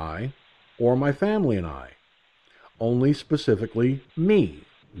husband and I or my family and I, only specifically me,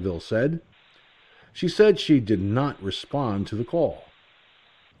 Vil said. She said she did not respond to the call.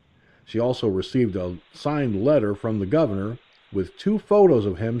 She also received a signed letter from the governor with 2 photos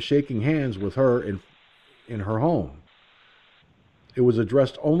of him shaking hands with her in her home. It was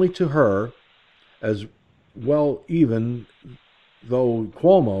addressed only to her, as well, even though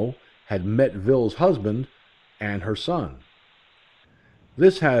Cuomo had met Vil's husband and her son.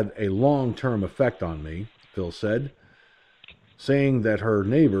 This had a long-term effect on me, Vil said, saying that her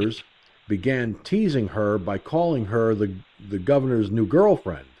neighbors began teasing her by calling her the governor's new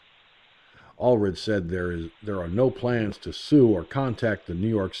girlfriend. Allred said there are no plans to sue or contact the New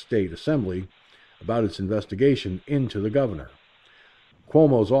York State Assembly about its investigation into the governor.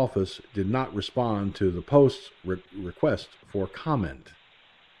 Cuomo's office did not respond to the Post's request for comment.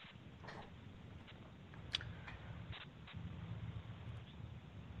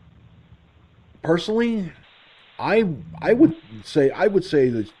 Personally, I would say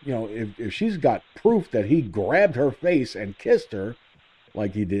that, you know, if she's got proof that he grabbed her face and kissed her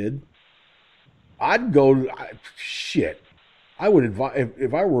like he did, I'd go. Shit, I would advise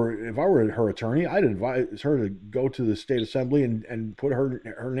if I were her attorney, I'd advise her to go to the state assembly and put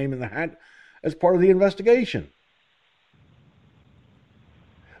her name in the hat as part of the investigation.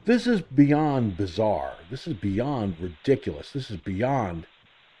 This is beyond bizarre. This is beyond ridiculous. This is beyond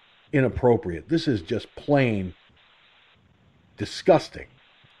inappropriate. This is just plain disgusting.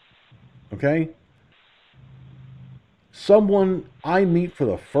 Okay? Someone I meet for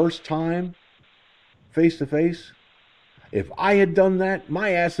the first time, face to face, if I had done that,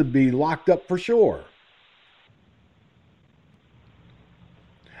 my ass would be locked up for sure.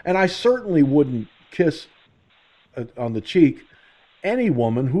 And I certainly wouldn't kiss on the cheek any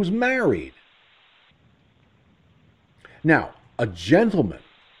woman who's married. Now, a gentleman,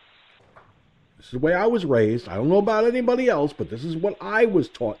 this is the way I was raised. I don't know about anybody else, but this is what I was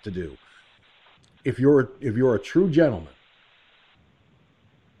taught to do. If you're a true gentleman,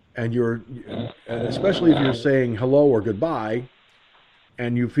 and especially if you're saying hello or goodbye,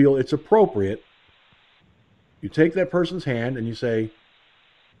 and you feel it's appropriate, you take that person's hand and you say,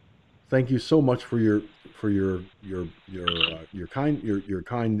 "Thank you so much for your kind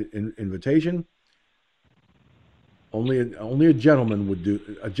invitation. Only a gentleman would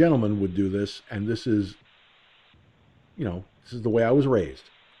do this, and this is the way I was raised."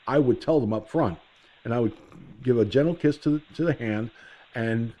 I would tell them up front, and I would give a gentle kiss to the hand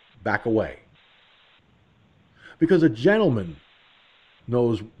and back away. Because a gentleman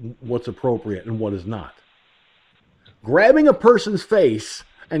knows what's appropriate and what is not. Grabbing a person's face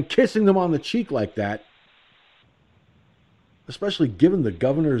and kissing them on the cheek like that, especially given the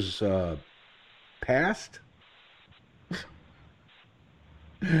governor's past,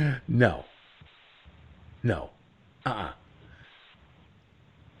 no.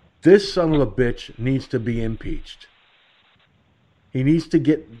 This son of a bitch needs to be impeached. He needs to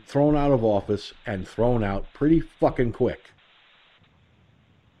get thrown out of office, and thrown out pretty fucking quick.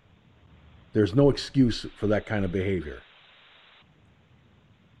 There's no excuse for that kind of behavior.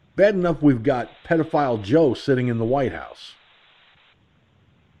 Bad enough we've got pedophile Joe sitting in the White House.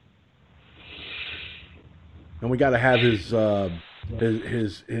 And we got to have his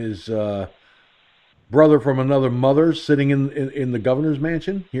brother from another mother sitting in the governor's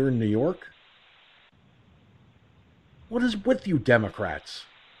mansion here in New York. What is with you Democrats?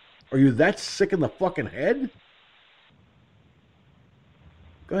 Are you that sick in the fucking head?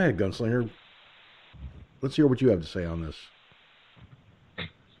 Go ahead, Gunslinger. Let's hear what you have to say on this.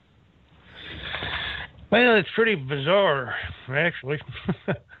 Well, it's pretty bizarre, actually.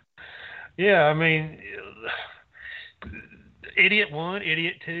 Yeah, I mean, idiot 1,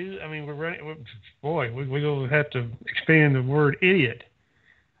 idiot 2. I mean, we're going to have to expand the word idiot.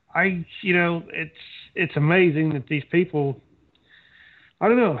 It's amazing that these people I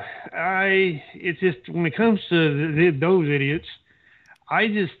don't know. It's just when it comes to those idiots, I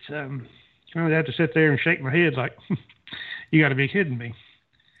just kind of have to sit there and shake my head like, you got to be kidding me.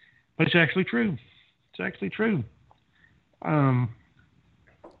 But it's actually true. It's actually true.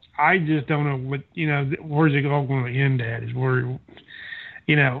 I just don't know where's it all going to end at is where,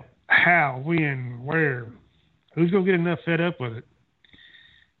 how, when, where, who's going to get enough fed up with it?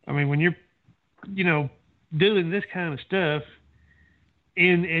 I mean, when you're, doing this kind of stuff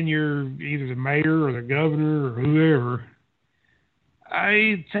and you're either the mayor or the governor or whoever,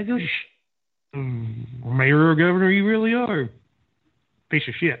 I think mayor or governor, you really are. Piece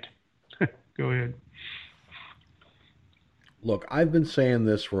of shit. Go ahead. Look, I've been saying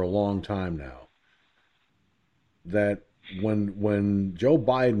this for a long time now, that when Joe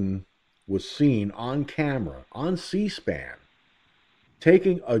Biden was seen on camera, on C-SPAN,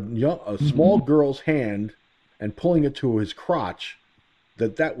 taking a small girl's hand and pulling it to his crotch,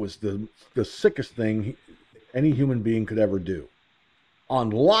 that was the sickest thing any human being could ever do.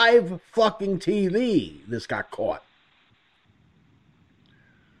 On live fucking TV, this got caught.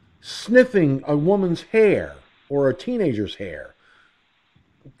 Sniffing a woman's hair or a teenager's hair.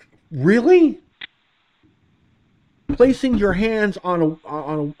 Really? Placing your hands on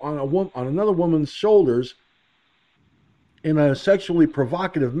another woman's shoulders in a sexually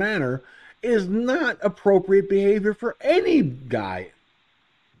provocative manner is not appropriate behavior for any guy.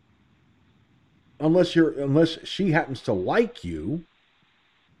 Unless she happens to like you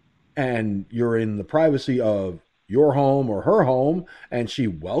and you're in the privacy of your home or her home and she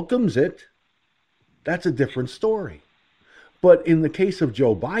welcomes it, that's a different story. But in the case of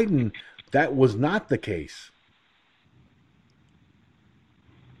Joe Biden, that was not the case.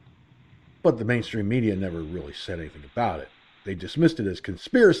 But the mainstream media never really said anything about it. They dismissed it as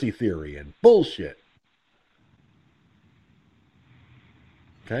conspiracy theory and bullshit.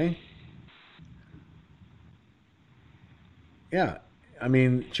 Okay? Yeah, I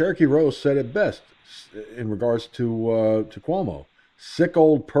mean, Cherokee Rose said it best in regards to Cuomo. Sick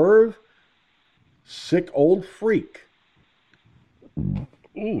old perv, sick old freak. Ooh,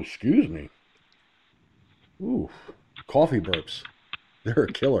 excuse me. Ooh, coffee burps. They're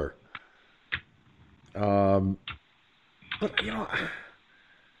a killer. But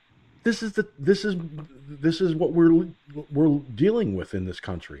this is what we're dealing with in this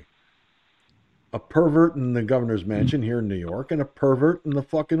country. A pervert in the governor's mansion here in New York and a pervert in the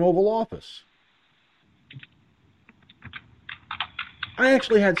fucking Oval Office. I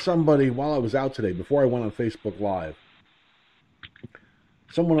actually had somebody while I was out today, before I went on Facebook Live,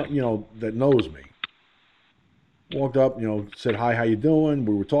 someone, that knows me, walked up, said, hi, how you doing?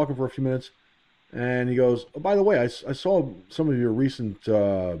 We were talking for a few minutes. And he goes, oh, by the way, I saw some of your recent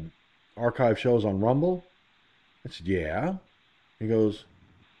archive shows on Rumble. I said, yeah. He goes,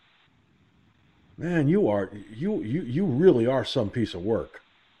 man, you really are some piece of work.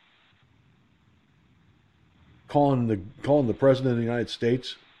 Calling the president of the United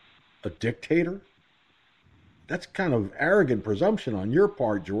States a dictator? That's kind of arrogant presumption on your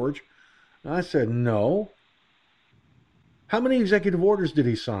part, George. And I said, no. How many executive orders did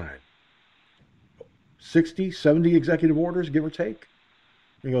he sign? 60, 70 executive orders, give or take?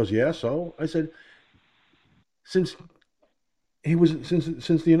 He goes, yeah, so? I said, since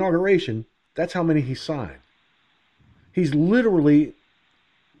the inauguration, that's how many he signed. He's literally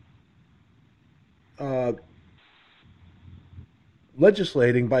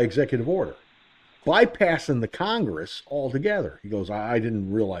legislating by executive order, bypassing the Congress altogether. He goes, I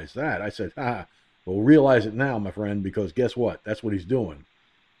didn't realize that. I said, well, realize it now, my friend, because guess what? That's what he's doing.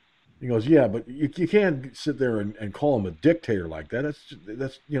 He goes, yeah, but you can't sit there and call him a dictator like that.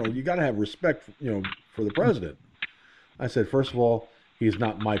 That's you got to have respect, for the president. I said, first of all, he's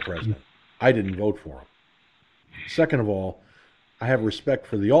not my president. I didn't vote for him. Second of all, I have respect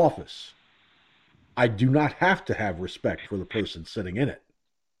for the office. I do not have to have respect for the person sitting in it.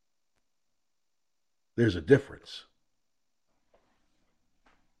 There's a difference.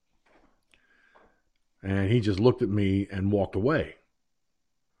 And he just looked at me and walked away.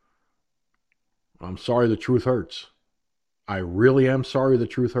 I'm sorry the truth hurts. I really am sorry the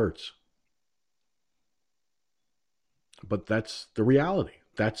truth hurts. But that's the reality.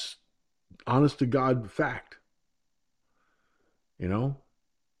 That's honest to God fact.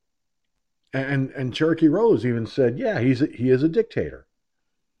 And Cherokee Rose even said, yeah, he is a dictator.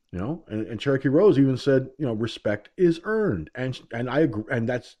 And Cherokee Rose even said, respect is earned. And I agree, and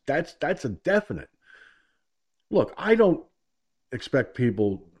that's a definite. Look, I don't expect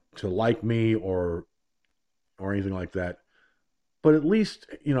people to like me or anything like that. But at least,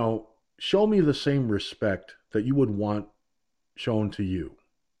 show me the same respect that you would want shown to you.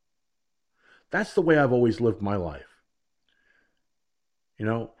 That's the way I've always lived my life. You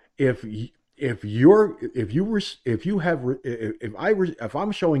know, if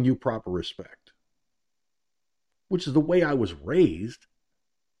I'm showing you proper respect, which is the way I was raised,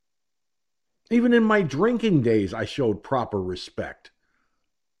 even in my drinking days, I showed proper respect.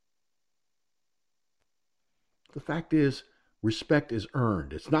 The fact is, respect is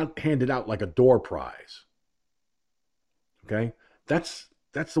earned. It's not handed out like a door prize. Okay? That's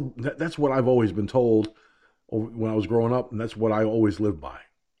what I've always been told when I was growing up, and that's what I always lived by.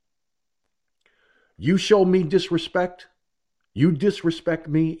 You show me disrespect, you disrespect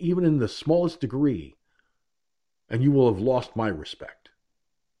me even in the smallest degree, and you will have lost my respect.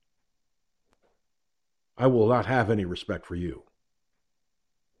 I will not have any respect for you.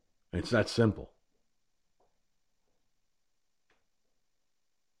 It's that simple.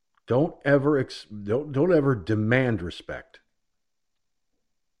 Don't ever demand respect.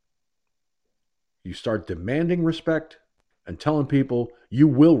 You start demanding respect and telling people you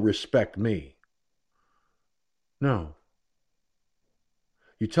will respect me. No.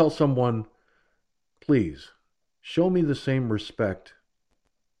 You tell someone, please, show me the same respect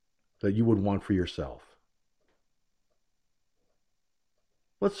that you would want for yourself.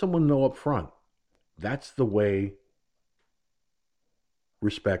 Let someone know up front. That's the way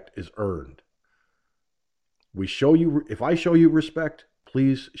respect is earned. If I show you respect,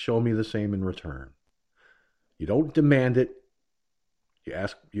 please show me the same in return. You don't demand it. You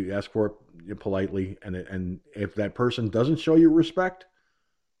ask for it politely, and if that person doesn't show you respect,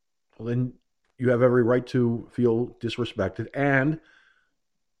 well, then you have every right to feel disrespected and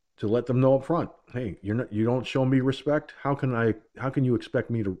to let them know up front. Hey, you don't show me respect. How can you expect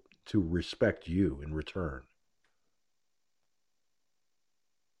me to respect you in return?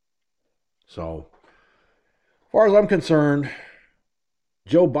 So, as far as I'm concerned,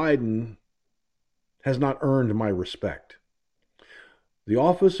 Joe Biden has not earned my respect. The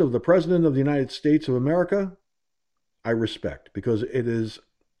office of the President of the United States of America, I respect because it is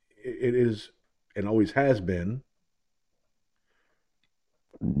and always has been.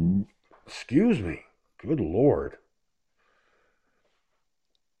 Excuse me. Good Lord.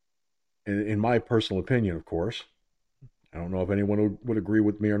 In my personal opinion, of course, I don't know if anyone would agree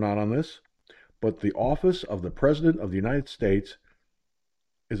with me or not on this, but the office of the President of the United States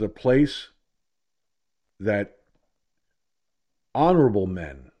is a place that honorable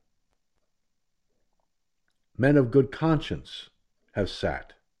men of good conscience have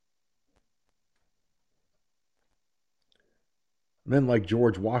sat. Men like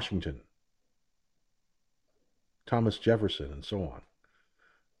George Washington, Thomas Jefferson, and so on.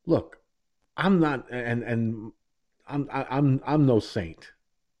 Look, I'm not, and I'm no saint.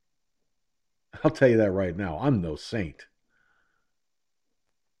 I'll tell you that right now. I'm no saint.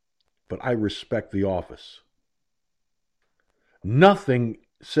 But I respect the office. There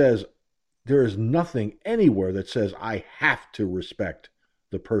is nothing anywhere that says I have to respect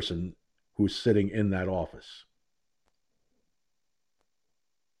the person who's sitting in that office.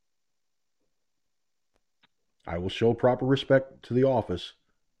 I will show proper respect to the office,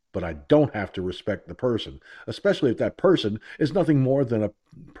 but I don't have to respect the person, especially if that person is nothing more than a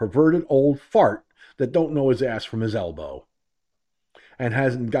perverted old fart that don't know his ass from his elbow and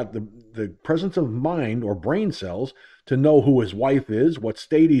hasn't got the presence of mind or brain cells to know who his wife is, what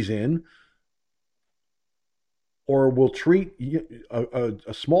state he's in, or will treat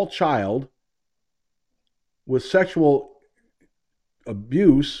a small child with sexual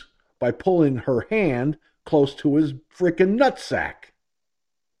abuse by pulling her hand close to his frickin' nutsack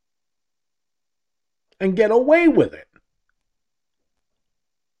and get away with it.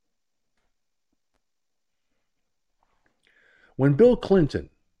 When Bill Clinton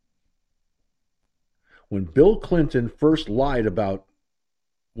first lied about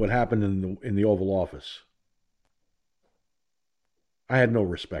what happened in the Oval Office, I had no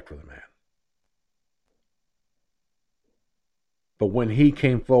respect for the man. But when he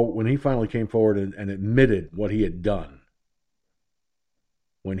finally came forward and admitted what he had done,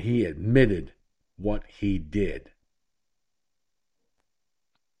 when he admitted what he did,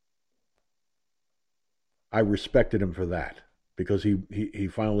 I respected him for that because he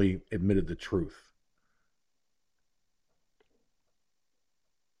finally admitted the truth.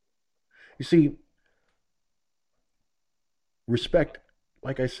 You see, respect,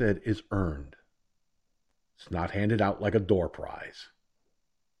 like I said, is earned. It's not handed out like a door prize.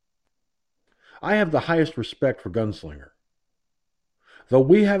 I have the highest respect for Gunslinger. Though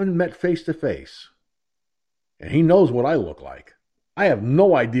we haven't met face to face, and he knows what I look like. I have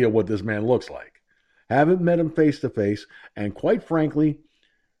no idea what this man looks like. Haven't met him face to face. And quite frankly,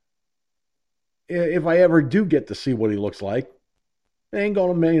 if I ever do get to see what he looks like, it ain't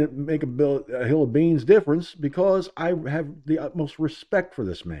going to make a hill of beans difference, because I have the utmost respect for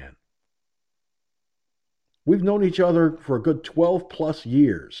this man. We've known each other for a good 12 plus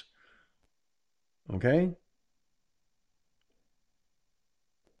years. Okay?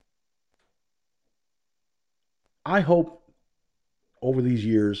 I hope over these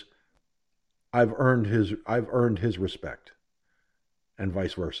years I've earned his respect, and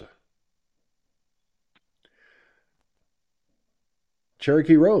vice versa.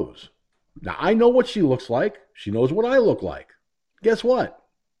 Cherokee Rose. Now, I know what she looks like. She knows what I look like. Guess what?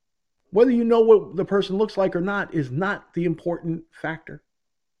 Whether you know what the person looks like or not is not the important factor.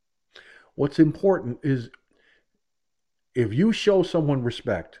 What's important is if you show someone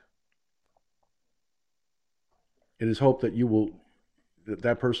respect, it is hoped that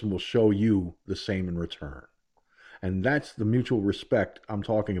that person will show you the same in return. And that's the mutual respect I'm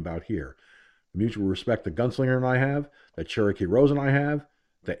talking about here. The mutual respect that Gunslinger and I have, that Cherokee Rose and I have,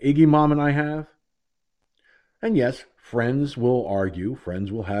 that Iggy Mom and I have. And yes, friends will argue,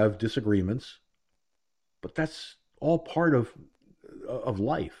 friends will have disagreements, but that's all part of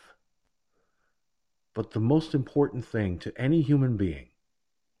life. But the most important thing to any human being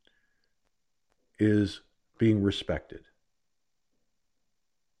is being respected.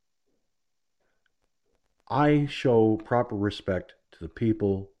 I show proper respect to the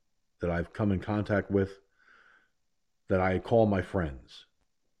people that I've come in contact with, that I call my friends.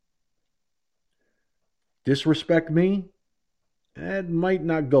 Disrespect me, it might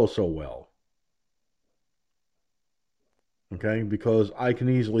not go so well. Okay? Because I can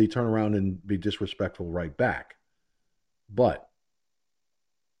easily turn around and be disrespectful right back. But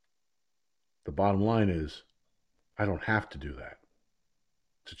the bottom line is, I don't have to do that.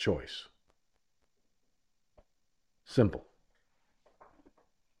 It's a choice. Simple.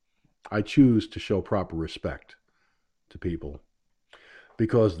 I choose to show proper respect to people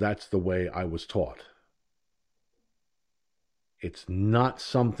because that's the way I was taught. It's not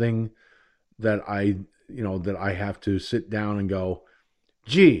something that I have to sit down and go,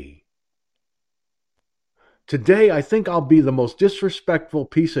 gee, today I think I'll be the most disrespectful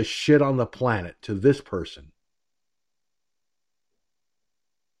piece of shit on the planet to this person.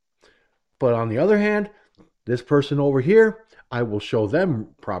 But on the other hand, this person over here, I will show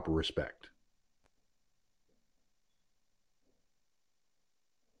them proper respect.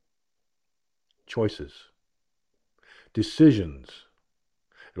 Choices. Decisions.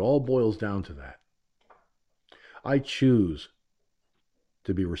 It all boils down to that. I choose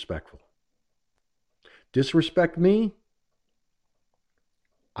to be respectful. Disrespect me,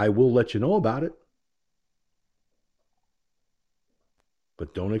 I will let you know about it.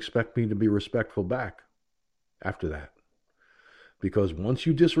 But don't expect me to be respectful back after that. Because once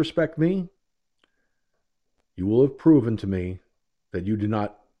you disrespect me, you will have proven to me that you do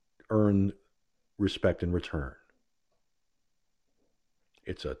not earn respect in return.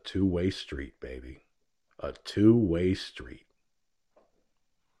 It's a two-way street, baby. A two-way street.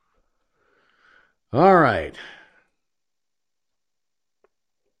 All right.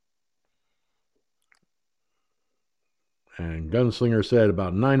 And Gunslinger said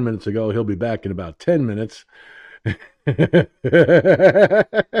about 9 minutes ago, he'll be back in about 10 minutes. Good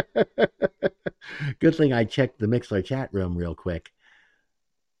thing I checked the Mixler chat room real quick.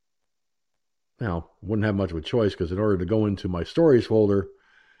 Now, wouldn't have much of a choice because in order to go into my stories folder,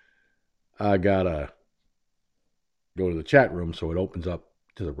 I gotta go to the chat room so it opens up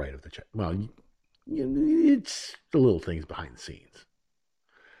to the right of the chat. Well, it's the little things behind the scenes.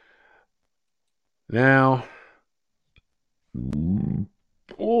 Now,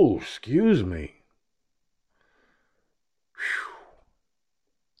 oh, excuse me. Whew.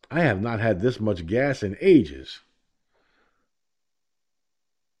 I have not had this much gas in ages.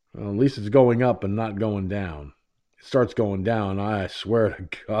 Well, at least it's going up and not going down. It starts going down, I swear to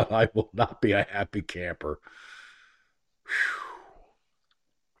God, I will not be a happy camper. Whew.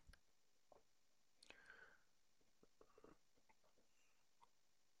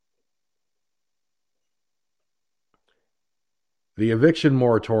 The eviction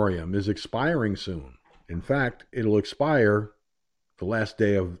moratorium is expiring soon. In fact, it'll expire the last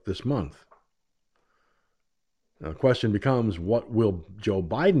day of this month. Now, the question becomes, what will Joe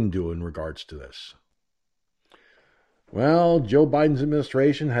Biden do in regards to this? Well, Joe Biden's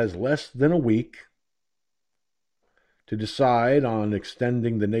administration has less than a week to decide on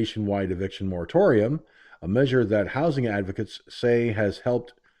extending the nationwide eviction moratorium, a measure that housing advocates say has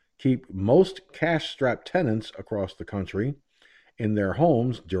helped keep most cash-strapped tenants across the country in their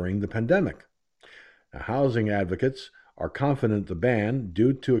homes during the pandemic. Now, housing advocates are confident the ban,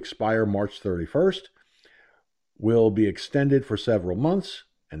 due to expire March 31st, will be extended for several months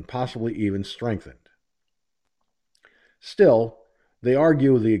and possibly even strengthened. Still, they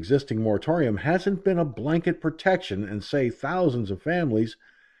argue the existing moratorium hasn't been a blanket protection and say thousands of families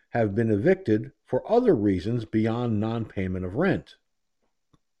have been evicted for other reasons beyond non-payment of rent.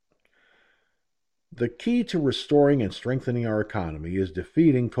 The key to restoring and strengthening our economy is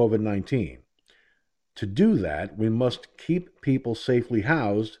defeating COVID-19. To do that, we must keep people safely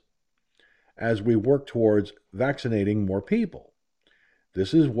housed as we work towards vaccinating more people.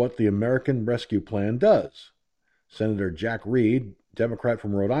 This is what the American Rescue Plan does. Senator Jack Reed, Democrat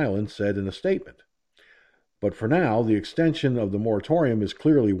from Rhode Island, said in a statement. But for now, the extension of the moratorium is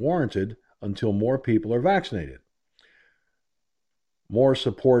clearly warranted until more people are vaccinated. More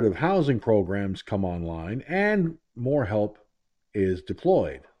supportive housing programs come online and more help is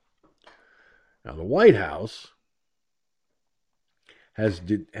deployed. Now, the White House has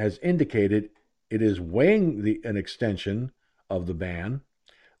indicated it is weighing an extension of the ban.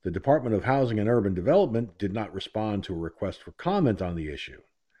 The Department of Housing and Urban Development did not respond to a request for comment on the issue.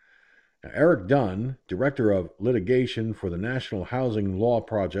 Now, Eric Dunn, Director of Litigation for the National Housing Law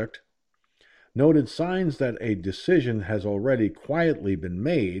Project, noted signs that a decision has already quietly been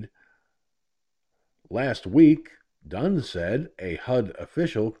made. Last week, Dunn said a HUD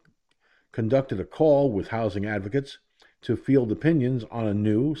official conducted a call with housing advocates to field opinions on a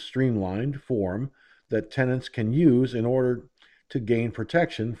new, streamlined form that tenants can use in order to gain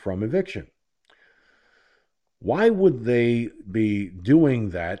protection from eviction. Why would they be doing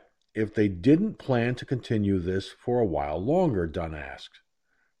that if they didn't plan to continue this for a while longer, Dunn asked.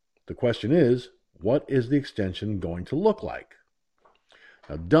 The question is, what is the extension going to look like?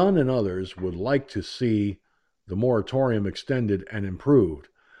 Now, Dunn and others would like to see the moratorium extended and improved.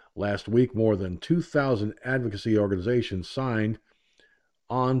 Last week, more than 2,000 advocacy organizations signed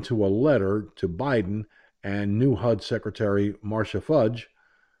on to a letter to Biden and new HUD Secretary Marcia Fudge,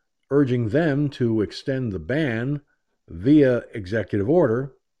 urging them to extend the ban via executive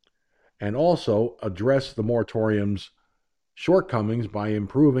order and also address the moratorium's shortcomings by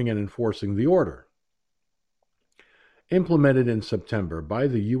improving and enforcing the order. Implemented in September by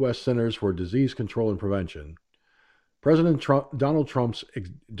the U.S. Centers for Disease Control and Prevention, Donald Trump's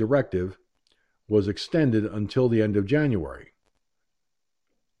directive was extended until the end of January.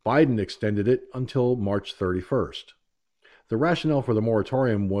 Biden extended it until March 31st. The rationale for the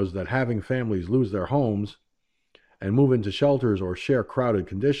moratorium was that having families lose their homes and move into shelters or share crowded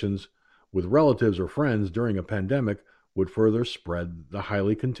conditions with relatives or friends during a pandemic would further spread the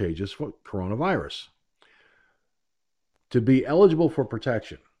highly contagious coronavirus. To be eligible for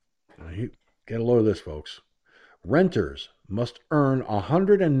protection, get a load of this, folks, renters must earn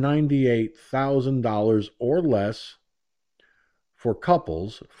 $198,000 or less for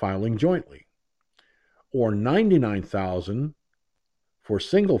couples filing jointly, or $99,000 for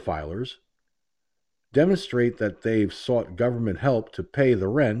single filers, demonstrate that they've sought government help to pay the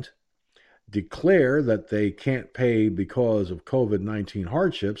rent, declare that they can't pay because of COVID-19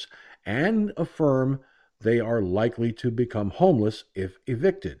 hardships, and affirm they are likely to become homeless if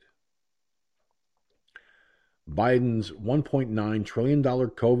evicted. Biden's $1.9 trillion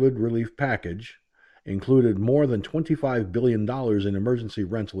COVID relief package included more than $25 billion in emergency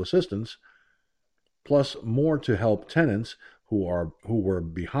rental assistance, plus more to help tenants who were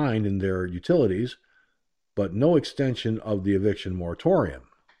behind in their utilities, but no extension of the eviction moratorium.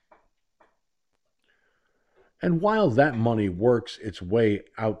 And while that money works its way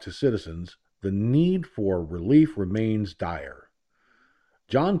out to citizens, the need for relief remains dire.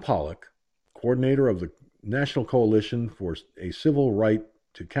 John Pollock, coordinator of the National Coalition for a Civil Right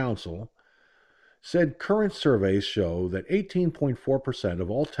to Counsel, said current surveys show that 18.4% of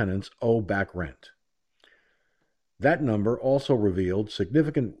all tenants owe back rent. That number also revealed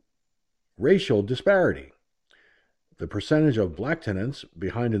significant racial disparity. The percentage of black tenants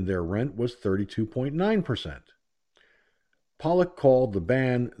behind in their rent was 32.9%. Pollock called the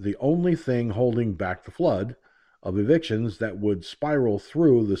ban the only thing holding back the flood of evictions that would spiral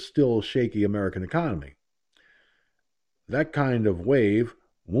through the still shaky American economy. That kind of wave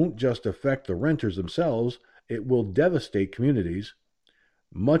won't just affect the renters themselves, it will devastate communities,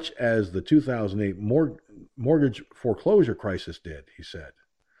 much as the 2008 mortgage foreclosure crisis did, he said.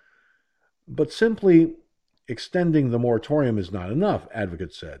 But simply extending the moratorium is not enough,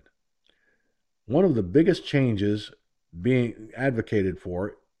 advocates said. One of the biggest changes being advocated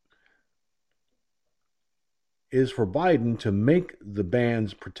for is for Biden to make the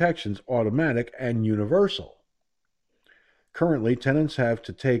ban's protections automatic and universal. Currently, tenants have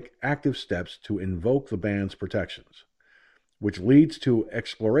to take active steps to invoke the ban's protections, which leads to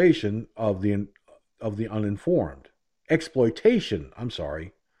exploration of the uninformed. Exploitation,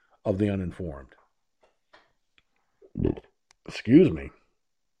 of the uninformed. Excuse me.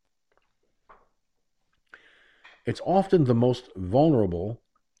 It's often the most vulnerable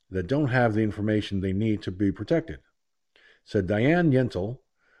that don't have the information they need to be protected, said Diane Yentl,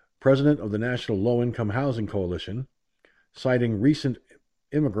 president of the National Low-Income Housing Coalition, citing recent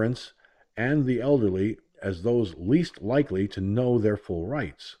immigrants and the elderly as those least likely to know their full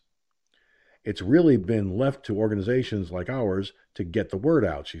rights. It's really been left to organizations like ours to get the word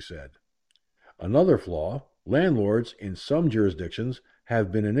out, she said. Another flaw, landlords in some jurisdictions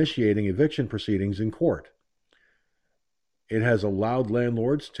have been initiating eviction proceedings in court. It has allowed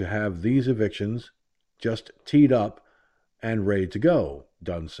landlords to have these evictions just teed up and ready to go,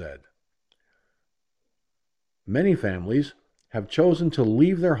 Dunn said. Many families have chosen to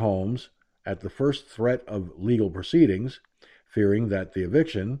leave their homes at the first threat of legal proceedings, fearing that the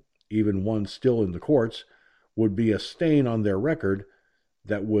eviction, even one still in the courts, would be a stain on their record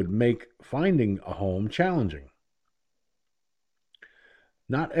that would make finding a home challenging.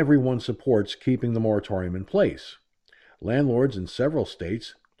 Not everyone supports keeping the moratorium in place. Landlords in several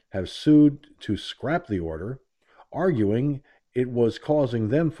states have sued to scrap the order, arguing it was causing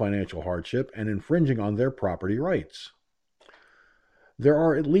them financial hardship and infringing on their property rights. There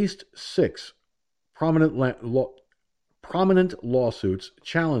are at least 6 prominent lawsuits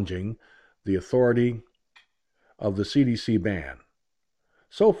challenging the authority of the CDC ban.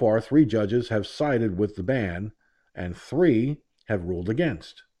 So far, 3 judges have sided with the ban, and 3 have ruled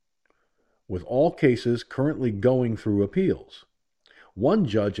against, with all cases currently going through appeals. One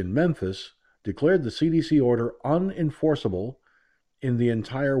judge in Memphis declared the CDC order unenforceable in the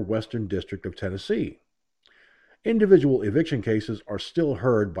entire Western District of Tennessee. Individual eviction cases are still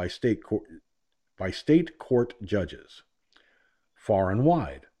heard by state court judges, far and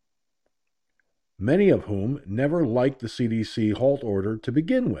wide, many of whom never liked the CDC halt order to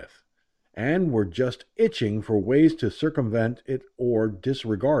begin with, and were just itching for ways to circumvent it or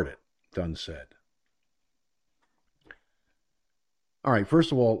disregard it, Dunn said. All right,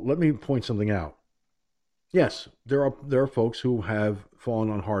 first of all, let me point something out. Yes, there are folks who have fallen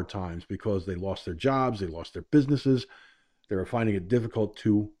on hard times because they lost their jobs, they lost their businesses, they're finding it difficult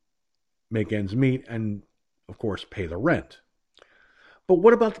to make ends meet and, of course, pay the rent. But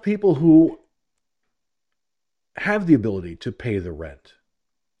what about the people who have the ability to pay the rent,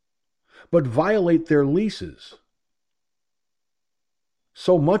 but violate their leases?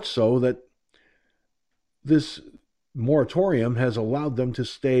 So much so that this moratorium has allowed them to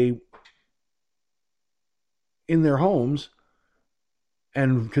stay in their homes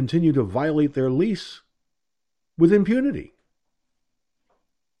and continue to violate their lease with impunity.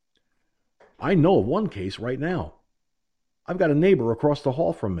 I know of one case right now. I've got a neighbor across the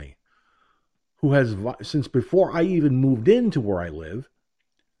hall from me who has, since before I even moved into where I live,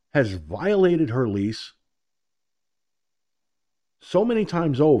 has violated her lease so many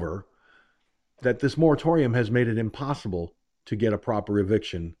times over that this moratorium has made it impossible to get a proper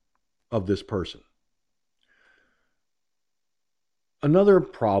eviction of this person. Another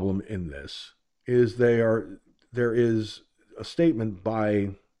problem in this is there is a statement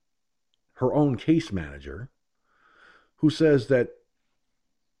by her own case manager who says that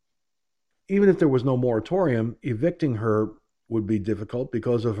even if there was no moratorium, evicting her would be difficult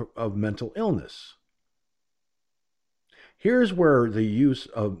because of mental illness. Here's where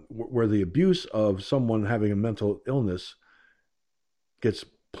the abuse of someone having a mental illness gets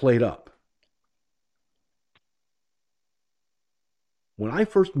played up. When I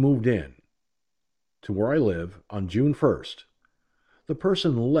first moved in to where I live on June 1st, the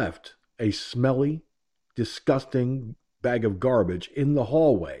person left a smelly, disgusting bag of garbage in the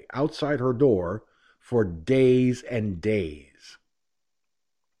hallway outside her door for days and days.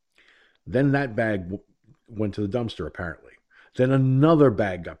 Then that bag went to the dumpster, apparently. Then another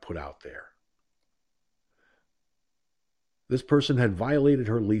bag got put out there. This person had violated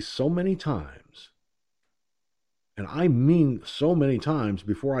her lease so many times, and I mean so many times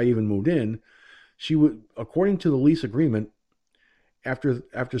before I even moved in. She would, according to the lease agreement, after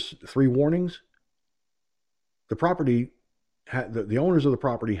 3 warnings, the owners of the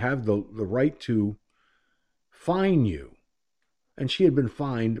property have the right to fine you. And she had been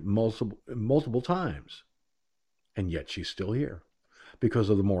fined multiple times. And yet she's still here because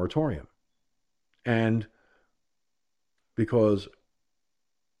of the moratorium. And because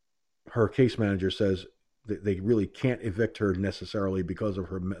her case manager says that they really can't evict her necessarily because of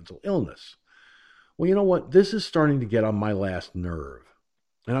her mental illness. Well, you know what? This is starting to get on my last nerve.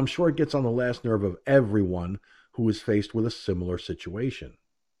 And I'm sure it gets on the last nerve of everyone who is faced with a similar situation.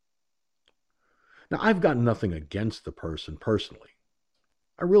 Now, I've got nothing against the person personally.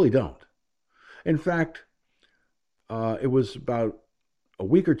 I really don't. In fact, it was about a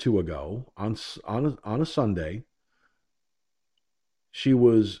week or two ago on a Sunday. She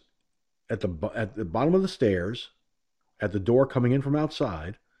was at the bottom of the stairs, at the door coming in from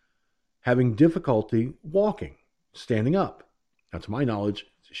outside, having difficulty walking, standing up. Now, to my knowledge,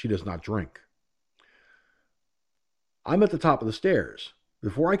 she does not drink. I'm at the top of the stairs.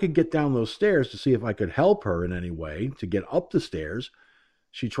 Before I could get down those stairs to see if I could help her in any way to get up the stairs,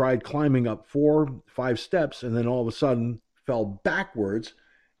 she tried climbing up 4, 5 steps and then all of a sudden fell backwards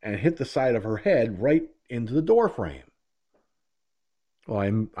and hit the side of her head right into the door frame.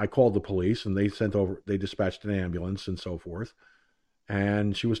 Well, I called the police and they dispatched an ambulance and so forth,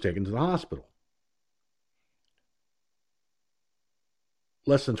 and she was taken to the hospital.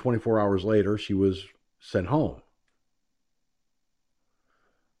 Less than 24 hours later, she was sent home.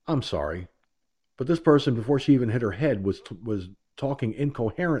 I'm sorry, but this person, before she even hit her head, was talking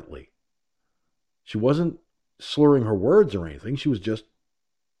incoherently. She wasn't slurring her words or anything. She was just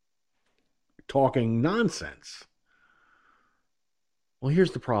talking nonsense. Well,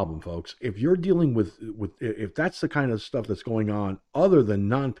 here's the problem, folks. If you're dealing with if that's the kind of stuff that's going on other than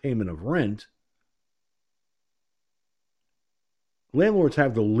non-payment of rent, landlords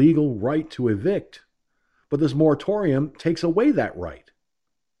have the legal right to evict, but this moratorium takes away that right.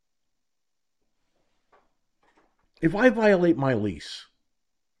 If I violate my lease,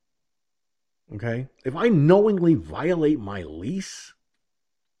 okay, if I knowingly violate my lease,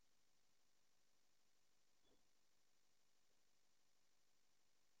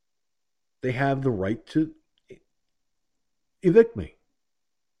 they have the right to evict me.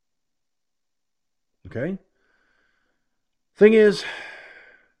 Okay? Thing is,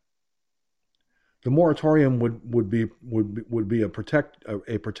 the moratorium would be a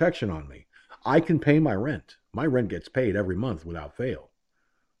protection on me. I can pay my rent. My rent gets paid every month without fail.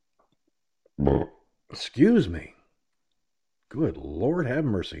 Excuse me. Good Lord, have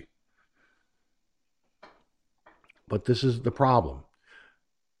mercy. But this is the problem.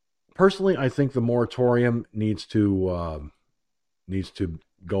 Personally, I think the moratorium needs to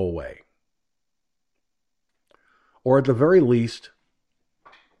go away, or at the very least,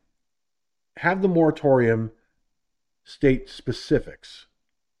 have the moratorium state specifics.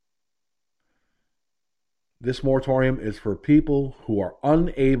 This moratorium is for people who are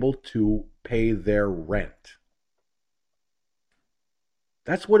unable to pay their rent.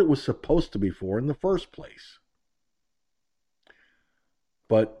 That's what it was supposed to be for in the first place.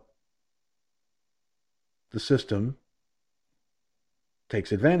 But the system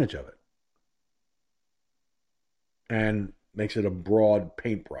takes advantage of it and makes it a broad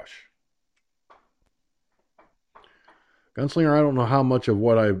paintbrush. Gunslinger, I don't know how much of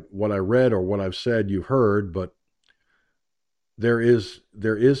what I read or what I've said you've heard, but there is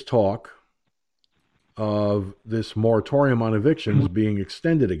talk of this moratorium on evictions being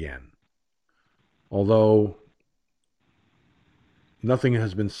extended again. Although nothing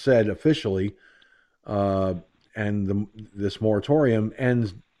has been said officially, and this moratorium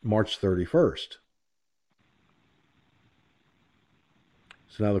ends March 31st.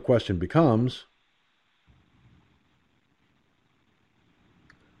 So now the question becomes,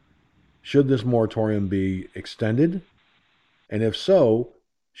 should this moratorium be extended? And if so,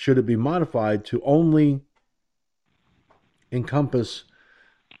 should it be modified to only encompass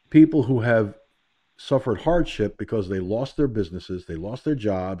people who have suffered hardship because they lost their businesses, they lost their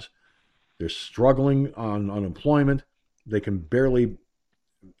jobs, they're struggling on unemployment, they can barely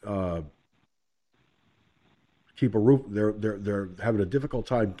keep a roof, they're having a difficult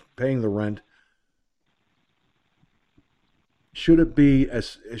time paying the rent. Should it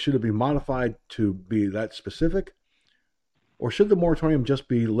be modified to be that specific, or should the moratorium just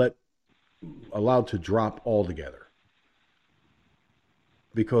be allowed to drop altogether?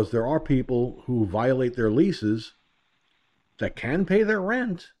 Because there are people who violate their leases that can pay their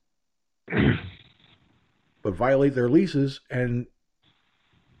rent, but violate their leases and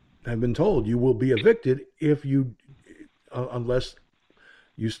have been told you will be evicted if you, unless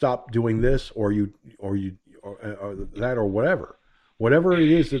you stop doing this or that or whatever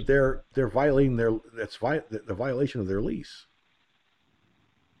it is that they're violating that's the violation of their lease.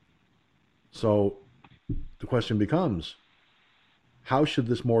 So the question becomes, how should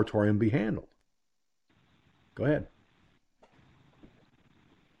this moratorium be handled? Go ahead.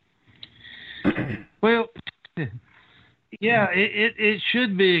 Well, yeah, it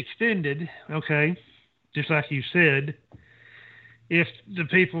should be extended, okay, just like you said, if the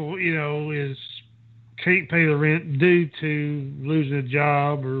people, can't pay the rent due to losing a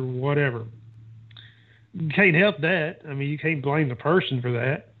job or whatever, you can't help that. I mean, you can't blame the person for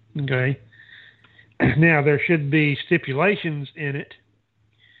that. Okay. Now, there should be stipulations in it,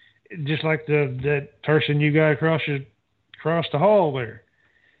 just like that person you got across the hall there.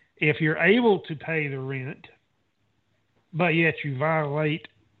 If you're able to pay the rent, but yet you violate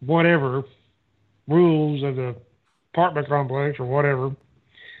whatever rules of the apartment complex or whatever,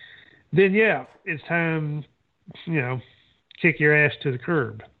 then yeah, it's time, kick your ass to the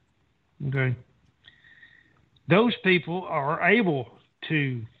curb. Okay. Those people are able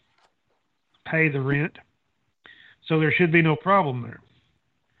to pay the rent, so there should be no problem there.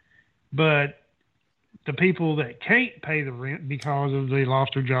 But the people that can't pay the rent because of they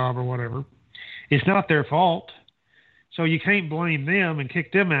lost their job or whatever, it's not their fault. So you can't blame them and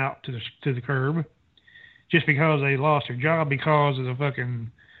kick them out to the curb just because they lost their job because of the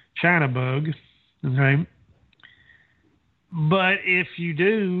fucking China bug. Okay. But if you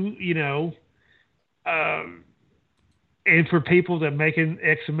do, and for people that making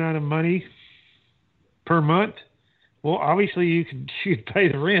X amount of money per month, well, obviously you can pay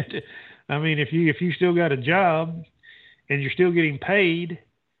the rent. I mean, if you still got a job and you're still getting paid,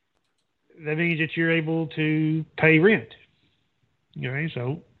 that means that you're able to pay rent. Okay,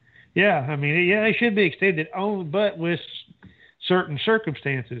 so yeah, I mean, yeah, it should be extended but with certain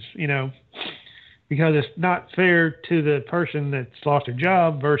circumstances, because it's not fair to the person that's lost their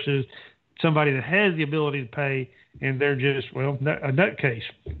job versus somebody that has the ability to pay and they're just, a nutcase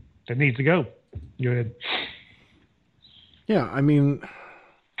that needs to go. Go ahead. Yeah, I mean,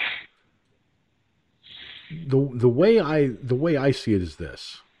 the way I see it is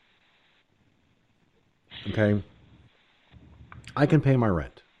this. Okay, I can pay my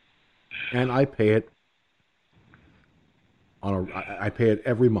rent, and I pay it I pay it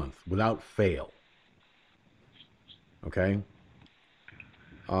every month without fail. Okay.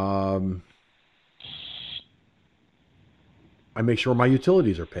 I make sure my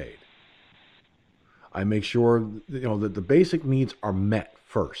utilities are paid. I make sure that the basic needs are met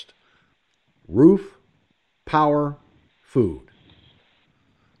first. Roof, power, food.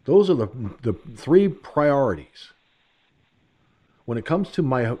 Those are the three priorities. When it comes to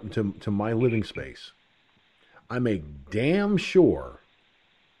my living space, I make damn sure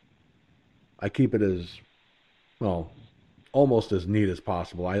I keep it as almost as neat as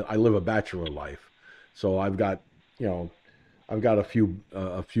possible. I live a bachelor life, so I've got a few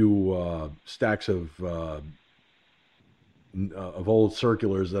stacks of old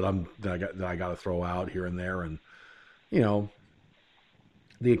circulars that I got to throw out here and there, and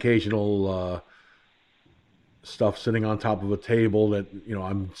the occasional stuff sitting on top of a table that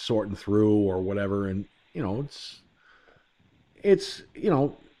I'm sorting through or whatever, and it's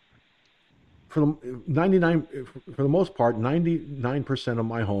for the most part, 99% of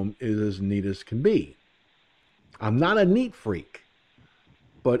my home is as neat as can be. I'm not a neat freak,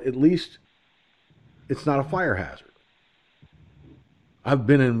 but at least it's not a fire hazard. I've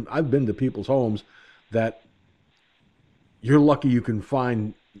been to people's homes that you're lucky you can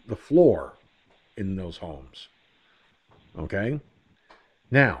find the floor in those homes. Okay?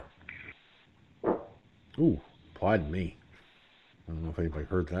 Now, pardon me. I don't know if anybody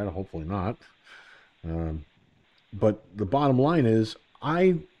heard that. Hopefully not. But the bottom line is,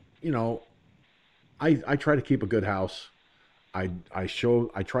 I try to keep a good house. I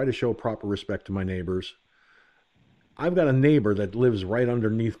try to show proper respect to my neighbors. I've got a neighbor that lives right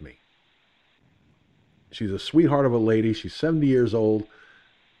underneath me. She's a sweetheart of a lady. She's 70 years old.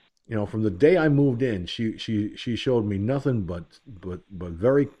 From the day I moved in, she showed me nothing but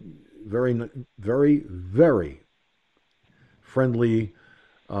very, very, very, very friendly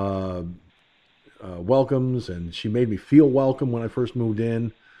welcomes, and she made me feel welcome when I first moved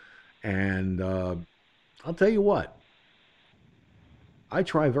in. And I'll tell you what, I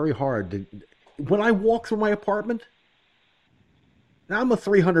try very hard to, when I walk through my apartment, now I'm a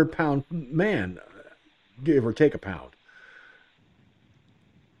 300-pound man, give or take a pound.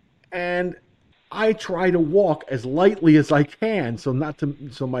 And I try to walk as lightly as I can so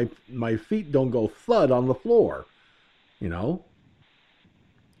my feet don't go thud on the floor,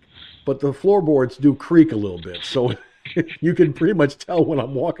 But the floorboards do creak a little bit, so you can pretty much tell when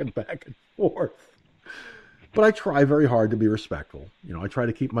I'm walking back and forth. But I try very hard to be respectful. I try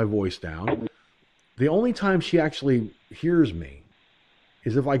to keep my voice down. The only time she actually hears me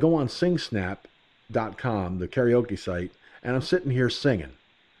is if I go on singsnap.com, the karaoke site, and I'm sitting here singing.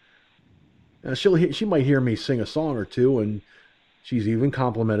 Now she might hear me sing a song or two, and she's even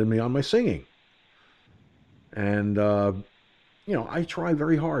complimented me on my singing. And, I try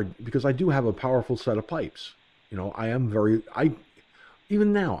very hard because I do have a powerful set of pipes.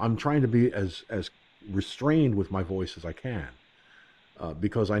 Even now, I'm trying to be as restrained with my voice as I can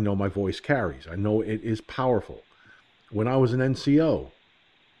because I know my voice carries. I know it is powerful. When I was an NCO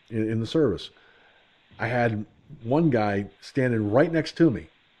in the service, I had one guy standing right next to me,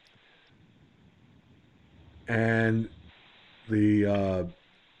 and the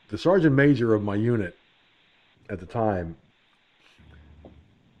sergeant major of my unit at the time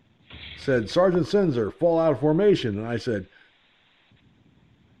said, "Sergeant Sinzer, fall out of formation." And I said,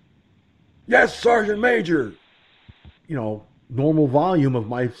 "Yes, Sergeant Major." Normal volume of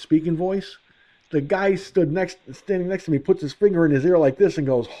my speaking voice. The guy standing next to me, puts his finger in his ear like this and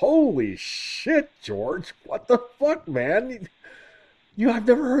goes, "Holy shit, George. What the fuck, man? I've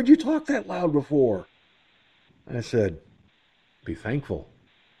never heard you talk that loud before." And I said, "Be thankful.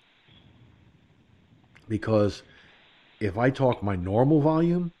 Because if I talk my normal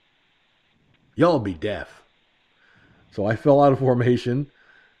volume, y'all be deaf." So I fell out of formation,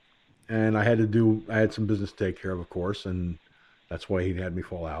 and I had some business to take care of course, and that's why he had me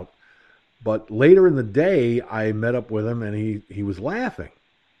fall out. But later in the day, I met up with him, and he was laughing.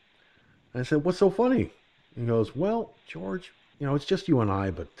 And I said, "What's so funny?" He goes, "Well, George, it's just you and I,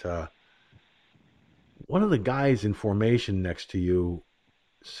 but one of the guys in formation next to you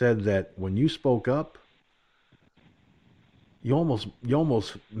said that when you spoke up, you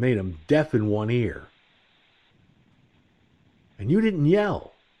almost made him deaf in one ear. And you didn't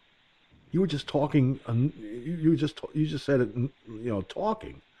yell. You were just talking. You just said it,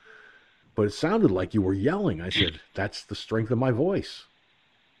 talking. But it sounded like you were yelling." I said, "That's the strength of my voice.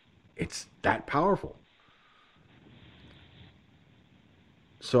 It's that powerful."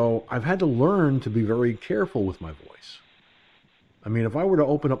 So I've had to learn to be very careful with my voice. I mean, if I were to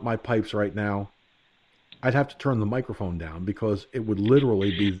open up my pipes right now, I'd have to turn the microphone down because it would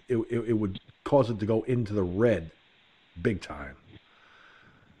literally be, it would cause it to go into the red big time.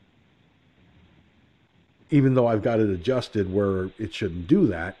 Even though I've got it adjusted where it shouldn't do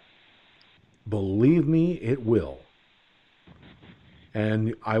that, believe me, it will.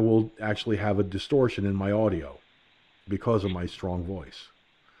 And I will actually have a distortion in my audio because of my strong voice.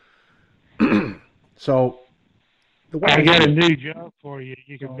 So, I got a new job for you.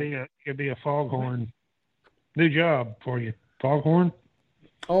 You could be a foghorn. New job for you, foghorn.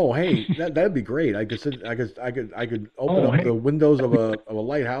 Oh, hey, that'd be great. I could open up the windows of a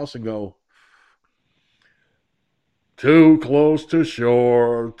lighthouse and go, "Too close to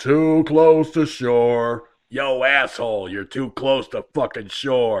shore, too close to shore. Yo, asshole, you're too close to fucking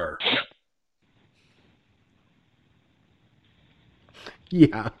shore."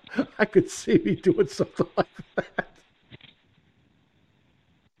 Yeah, I could see me doing something like that.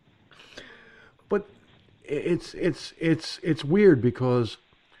 But it's weird because,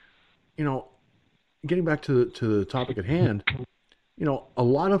 getting back to the topic at hand, a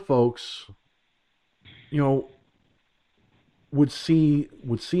lot of folks, would see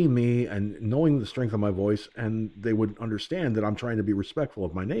me and knowing the strength of my voice, and they would understand that I'm trying to be respectful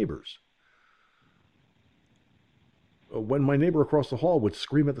of my neighbors. When my neighbor across the hall would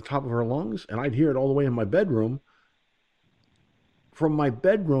scream at the top of her lungs, and I'd hear it all the way in my bedroom, from my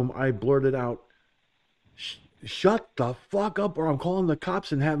bedroom, I blurted out, "Shut the fuck up or I'm calling the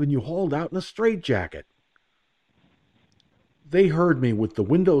cops and having you hauled out in a straitjacket." They heard me with the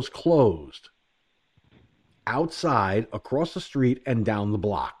windows closed, outside, across the street, and down the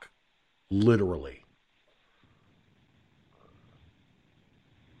block. Literally.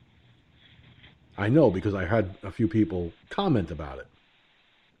 I know because I had a few people comment about it.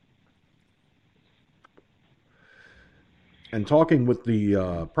 And talking with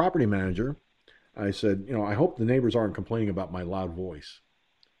the property manager, I said, "I hope the neighbors aren't complaining about my loud voice."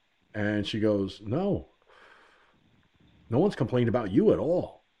 And she goes, "No. No one's complained about you at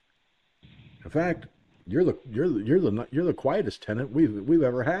all. In fact, you're the quietest tenant we've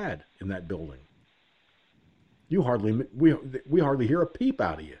ever had in that building. We hardly hear a peep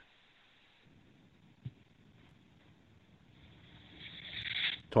out of you."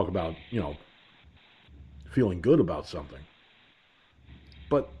 Talk about, feeling good about something.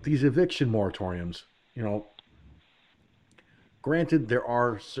 But these eviction moratoriums, granted, there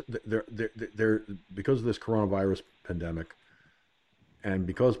because of this coronavirus pandemic, and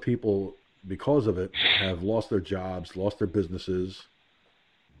because people, because of it, have lost their jobs, lost their businesses,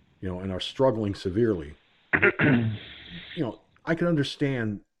 and are struggling severely. I can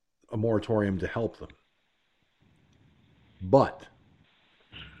understand a moratorium to help them. But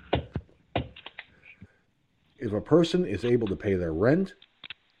if a person is able to pay their rent,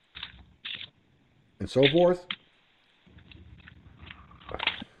 and so forth,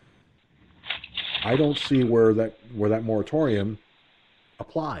 I don't see where that moratorium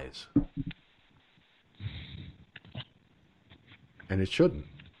applies. And it shouldn't.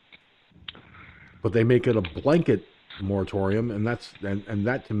 But they make it a blanket moratorium, and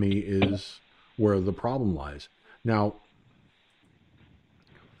that to me is where the problem lies. Now,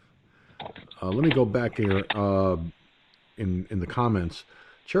 let me go back here in the comments.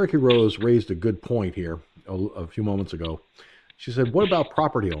 Cherokee Rose raised a good point here a few moments ago. She said, what about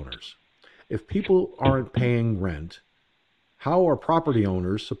property owners? If people aren't paying rent, how are property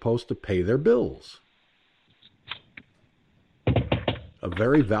owners supposed to pay their bills? A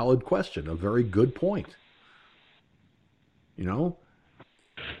very valid question, a very good point. You know,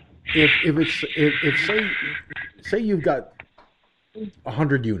 if say you've got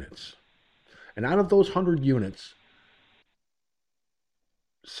 100 units, and out of those 100 units,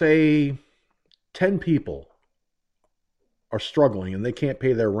 say 10 people are struggling and they can't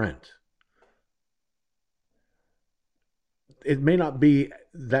pay their rent. It may not be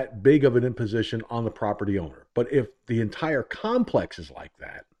that big of an imposition on the property owner, but if the entire complex is like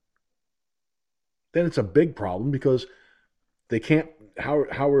that, then it's a big problem because they can't. How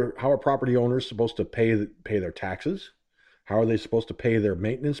are property owners supposed to pay their taxes? How are they supposed to pay their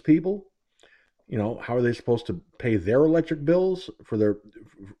maintenance people? You know, how are they supposed to pay their electric bills for their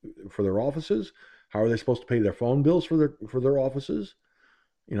offices? How are they supposed to pay their phone bills for their offices?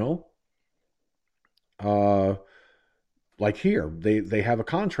 You know, like here, they have a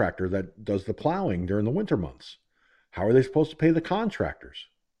contractor that does the plowing during the winter months. How are they supposed to pay the contractors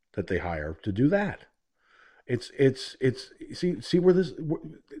that they hire to do that? It's see where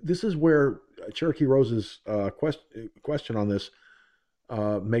this is where Cherokee Rose's question on this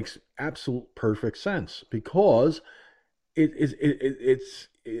makes absolute perfect sense, because it's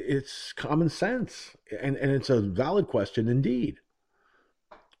common sense, and it's a valid question indeed.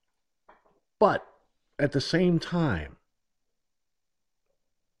 But at the same time,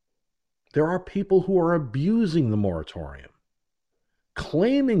 there are people who are abusing the moratorium,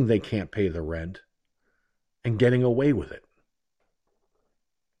 claiming they can't pay the rent and getting away with it.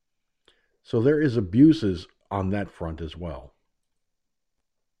 So there is abuses on that front as well.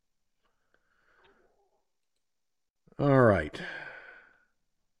 All right.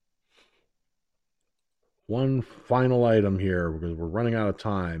 One final item here, because we're running out of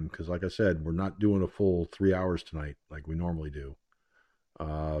time, because like I said, we're not doing a full 3 hours tonight like we normally do.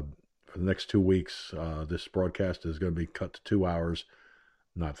 For the next 2 weeks, this broadcast is going to be cut to 2 hours,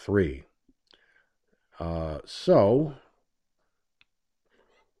 not 3. So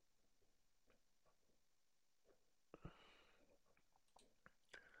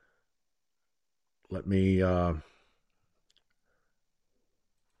let me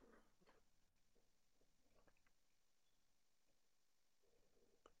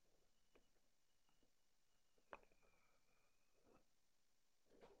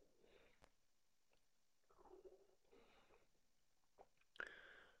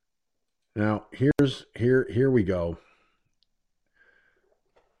now here we go.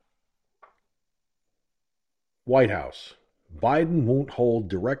 White House. Biden won't hold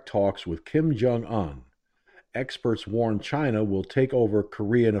direct talks with Kim Jong-un. Experts warn China will take over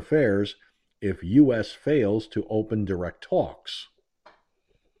Korean affairs if U.S. fails to open direct talks.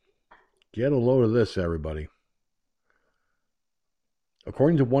 Get a load of this, everybody.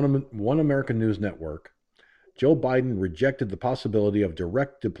 According to One American News Network, Joe Biden rejected the possibility of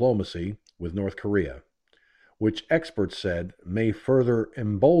direct diplomacy with North Korea, which experts said may further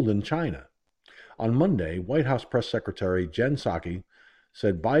embolden China. On Monday, White House Press Secretary Jen Psaki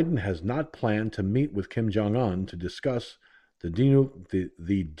said Biden has not planned to meet with Kim Jong-un to discuss the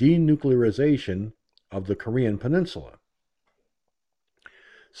denuclearization of the Korean Peninsula.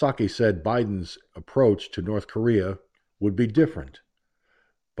 Psaki said Biden's approach to North Korea would be different,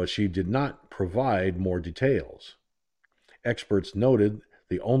 but she did not provide more details. Experts noted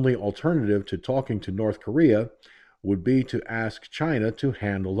the only alternative to talking to North Korea would be to ask China to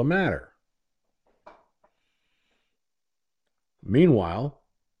handle the matter. Meanwhile,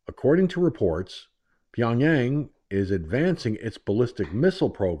 according to reports, Pyongyang is advancing its ballistic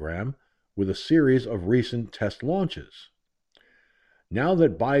missile program with a series of recent test launches. Now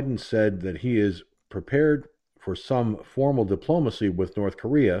that Biden said that he is prepared for some formal diplomacy with North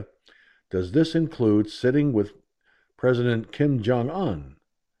Korea, does this include sitting with President Kim Jong-un?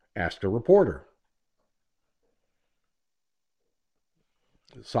 Asked a reporter.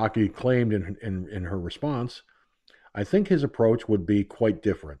 Psaki claimed in her response, I think his approach would be quite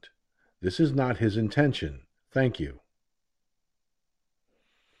different. This is not his intention. Thank you.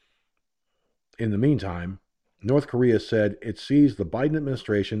 In the meantime, North Korea said it sees the Biden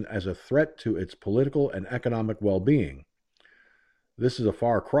administration as a threat to its political and economic well-being. This is a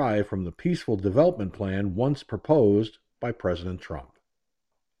far cry from the peaceful development plan once proposed by President Trump.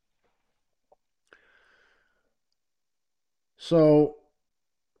 So,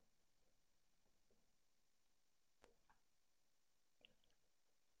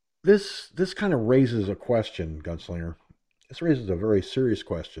 this kind of raises a question, Gunslinger. This raises a very serious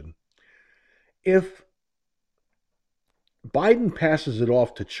question. If Biden passes it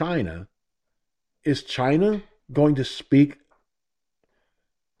off to China, is China going to speak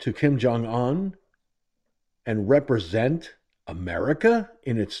to Kim Jong-un and represent America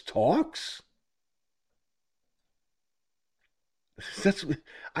in its talks?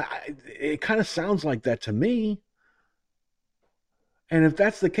 It kind of sounds like that to me. And if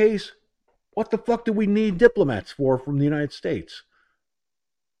that's the case, what the fuck do we need diplomats for from the United States?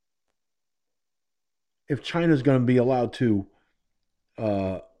 If China's going to be allowed to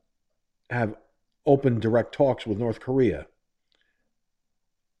have open, direct talks with North Korea,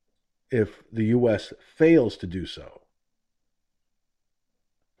 if the U.S. fails to do so.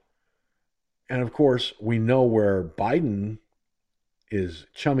 And of course, we know where Biden is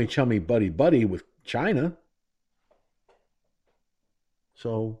chummy, buddy with China.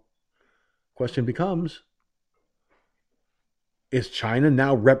 So, question becomes, is China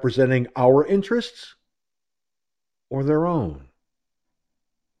now representing our interests or their own?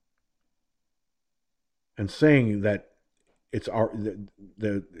 And saying that it's our,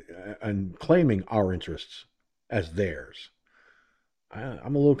 and claiming our interests as theirs.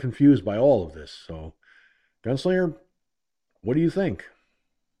 I'm a little confused by all of this. So, Gunslinger, what do you think?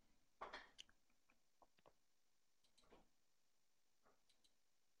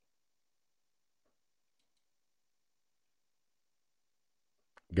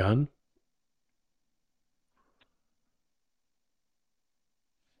 Gun?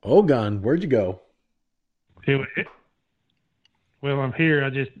 Oh, Gun, where'd you go? Well, I'm here. I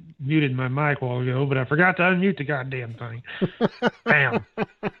just muted my mic a while ago, but I forgot to unmute the goddamn thing. Damn.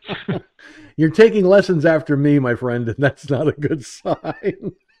 You're taking lessons after me, my friend, and that's not a good sign.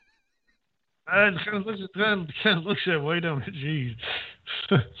 It kind of looks that way, don't it? Jeez.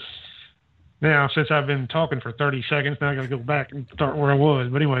 Now, since I've been talking for 30 seconds, now I got to go back and start where I was.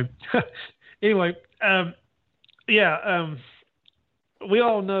 But anyway, we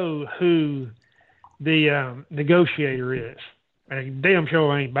all know who the negotiator is. And damn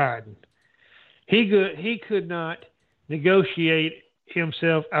sure ain't Biden. He could not negotiate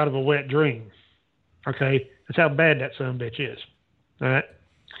himself out of a wet dream. Okay? That's how bad that son of a bitch is. All right?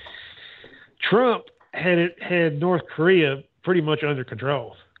 Trump had North Korea pretty much under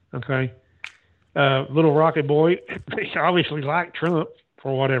control. Okay? Little rocket boy, he obviously liked Trump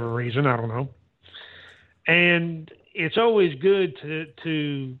for whatever reason. I don't know. And it's always good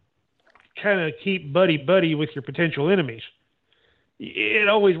to kind of keep buddy with your potential enemies. It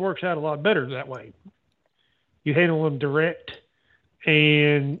always works out a lot better that way. You handle them direct,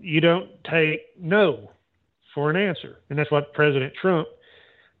 and you don't take no for an answer. And that's what President Trump,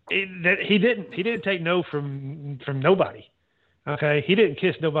 he didn't take no from nobody. Okay, he didn't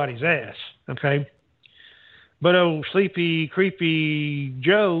kiss nobody's ass. Okay, but old sleepy, creepy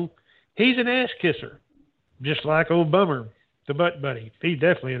Joe, he's an ass kisser, just like old Bummer, the butt buddy. He's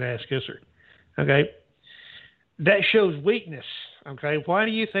definitely an ass kisser. Okay, that shows weakness. Okay, why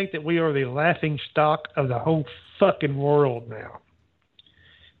do you think that we are the laughing stock of the whole fucking world now?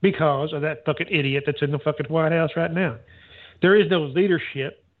 Because of that fucking idiot that's in the fucking White House right now. There is no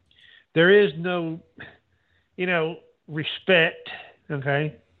leadership. There is no, respect.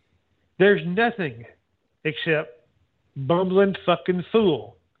 Okay, there's nothing except bumbling fucking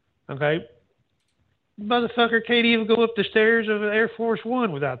fool. Okay, motherfucker can't even go up the stairs of Air Force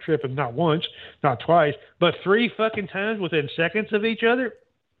One without tripping, not once, not twice, but 3 fucking times within seconds of each other.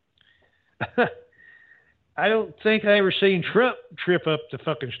 I don't think I ever seen Trump trip up the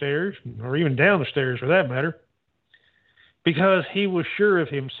fucking stairs, or even down the stairs for that matter, because he was sure of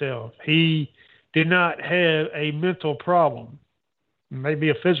himself. He did not have a mental problem, maybe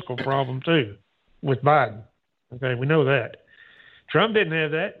a physical problem too, with Biden. Okay, we know that. Trump didn't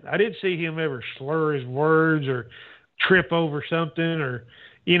have that. I didn't see him ever slur his words or trip over something, or,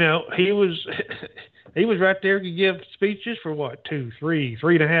 he was he was right there to give speeches for what, 2, 3,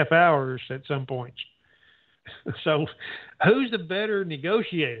 3.5 hours at some points. So who's the better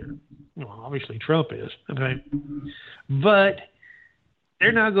negotiator? Well, obviously Trump is. Okay. But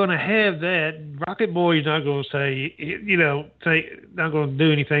they're not going to have that. Rocket Boy's not going to say, not going to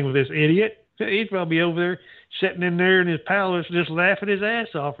do anything with this idiot. He's probably over there sitting in there in his palace just laughing his ass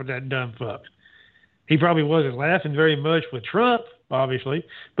off at that dumb fuck. He probably wasn't laughing very much with Trump, obviously,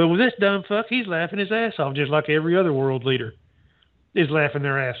 but with this dumb fuck, he's laughing his ass off, just like every other world leader is laughing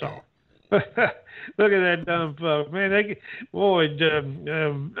their ass off. Look at that dumb fuck, man.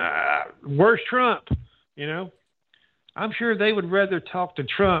 Worse Trump, you know. I'm sure they would rather talk to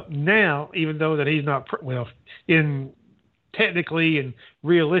Trump now, even though that he's not in technically and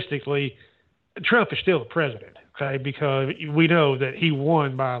realistically, Trump is still the president, okay? Because we know that he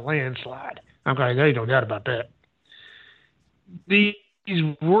won by a landslide. Okay, there's no doubt about that. These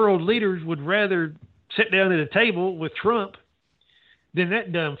world leaders would rather sit down at a table with Trump than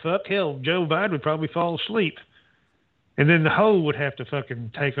that dumb fuck. Hell, Joe Biden would probably fall asleep. And then the hoe would have to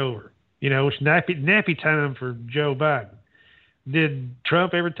fucking take over. You know, it's nappy time for Joe Biden. Did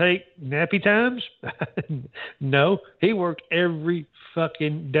Trump ever take nappy times? No. He worked every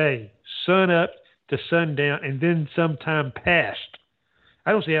fucking day, sun up to sundown, and then sometime past.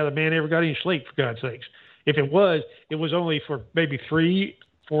 I don't see how the man ever got any sleep, for God's sakes. If it was only for maybe 3-4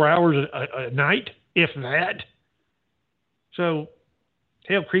 hours a night, if that. So,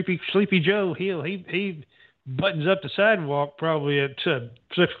 hell, creepy, sleepy Joe, he buttons up the sidewalk probably at 6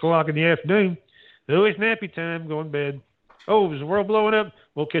 o'clock in the afternoon. Oh, it's nappy time, go in bed. Oh, is the world blowing up?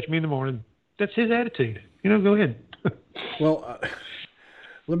 Well, catch me in the morning. That's his attitude. You know, go ahead. Well,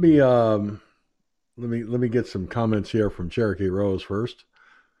 let me get some comments here from Cherokee Rose first.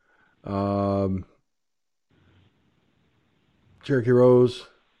 Cherokee Rose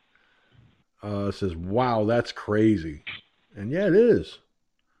says, "Wow, that's crazy," and yeah, it is.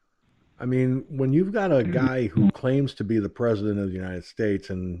 I mean, when you've got a guy who claims to be the president of the United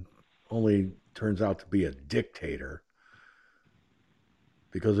States and only turns out to be a dictator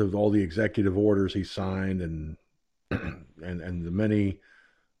because of all the executive orders he signed and the many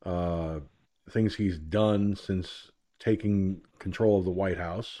things he's done since taking control of the White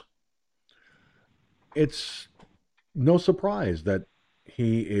House, it's no surprise that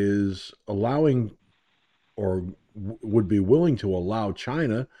he is allowing or would be willing to allow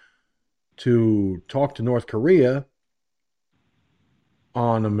China to talk to North Korea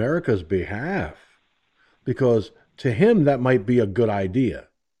on America's behalf, because to him that might be a good idea.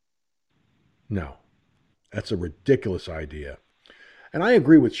 No, that's a ridiculous idea. And I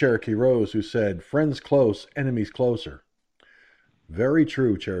agree with Cherokee Rose, who said, friends close, enemies closer. Very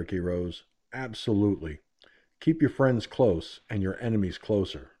true, Cherokee Rose. Absolutely. Keep your friends close and your enemies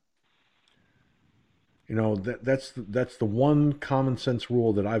closer. You know, that's the one common sense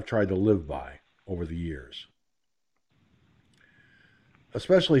rule that I've tried to live by over the years.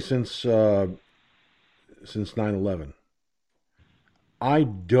 Especially since 9/11. I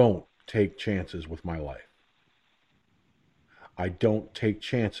don't take chances with my life. I don't take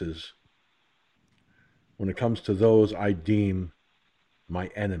chances when it comes to those I deem my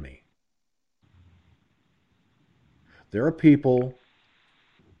enemy. There are people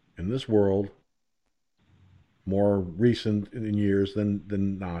in this world, more recent in years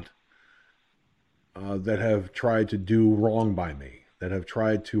than not, that have tried to do wrong by me, that have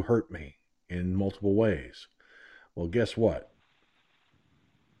tried to hurt me in multiple ways. Well, guess what?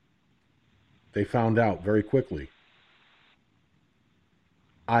 They found out very quickly.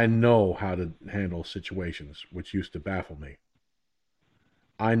 I know how to handle situations which used to baffle me.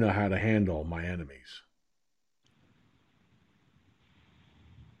 I know how to handle my enemies.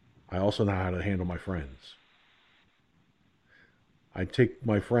 I also know how to handle my friends. I take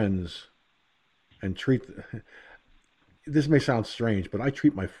my friends and treat... This may sound strange, but I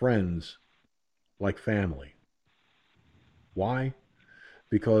treat my friends like family. Why?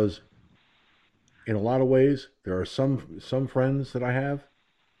 Because in a lot of ways, there are some friends that I have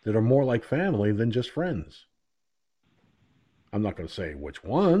that are more like family than just friends. I'm not going to say which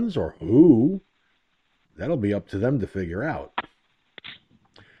ones or who. That'll be up to them to figure out.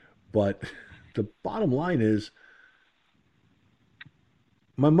 But the bottom line is,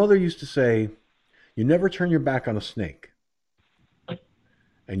 my mother used to say, you never turn your back on a snake.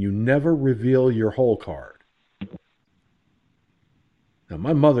 And you never reveal your hole card. Now,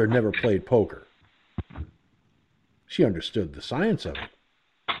 my mother never played poker. She understood the science of it,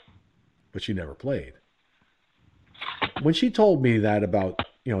 but she never played. When she told me that about,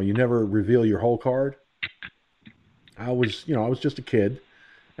 you never reveal your hole card, I was just a kid.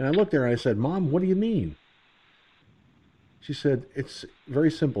 And I looked at her and I said, Mom, what do you mean? She said, it's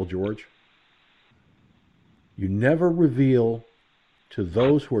very simple, George. You never reveal to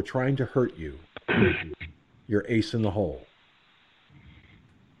those who are trying to hurt you your ace in the hole.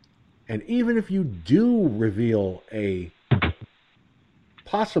 And even if you do reveal a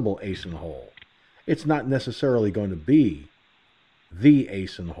possible ace in the hole, it's not necessarily going to be the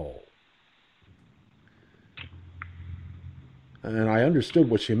ace in the hole. And I understood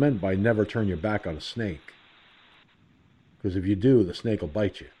what she meant by never turn your back on a snake. Because if you do, the snake will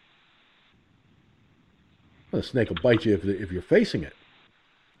bite you. Well, the snake will bite you if you're facing it.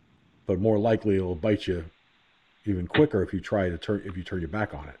 But more likely it will bite you even quicker if you turn your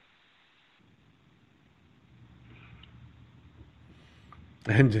back on it.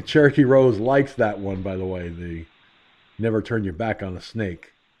 And Cherokee Rose likes that one, by the way, the never turn your back on a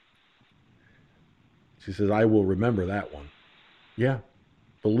snake. She says, I will remember that one. Yeah,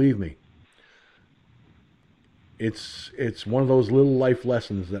 believe me. It's one of those little life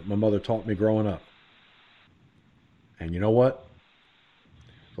lessons that my mother taught me growing up. And you know what?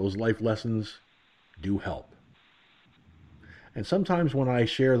 Those life lessons do help. And sometimes when I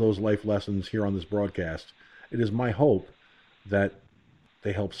share those life lessons here on this broadcast, it is my hope that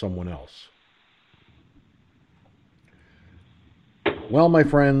they help someone else. Well, my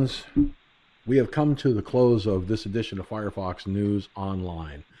friends, we have come to the close of this edition of Firefox News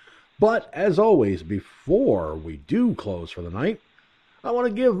Online. But as always, before we do close for the night, I want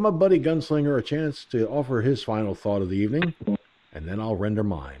to give my buddy Gunslinger a chance to offer his final thought of the evening, and then I'll render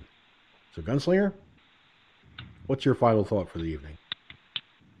mine. So, Gunslinger, what's your final thought for the evening?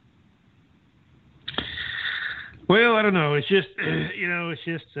 Well, I don't know. It's just, you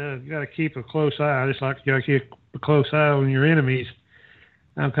got to keep a close eye. Just like you got to keep a close eye on your enemies.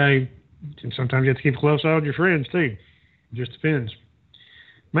 Okay. And sometimes you have to keep a close eye on your friends, too. It just depends.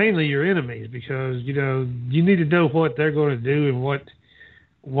 Mainly your enemies, because, you need to know what they're going to do and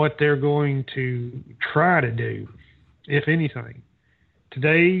what they're going to try to do, if anything.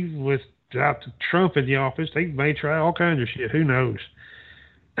 Today, without Trump in the office, they may try all kinds of shit. Who knows?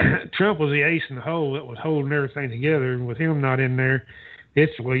 Trump was the ace in the hole that was holding everything together, and with him not in there,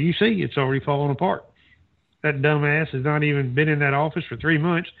 it's already falling apart. That dumbass has not even been in that office for 3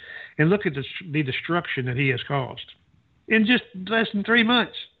 months, and look at the destruction that he has caused in just less than 3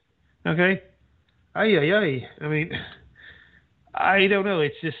 months. Okay? I mean, I don't know.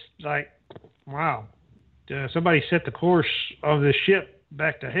 It's just like, wow. Somebody set the course of the ship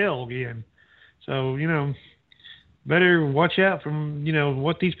back to hell again. So, better watch out from,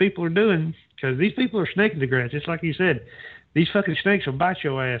 what these people are doing, because these people are snake in the grass. Just like you said, these fucking snakes will bite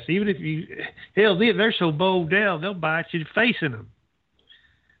your ass. Even if they're so bold down, they'll bite you facing them.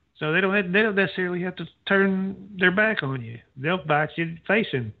 So they don't necessarily have to turn their back on you. They'll bite you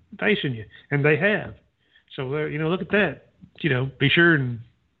facing you, and they have. So, look at that. Be sure and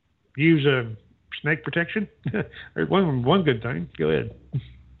use snake protection. There's one good thing. Go ahead.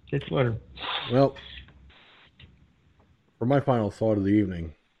 Catch you later. Well, for my final thought of the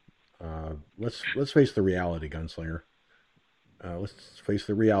evening, let's face the reality, Gunslinger. Let's face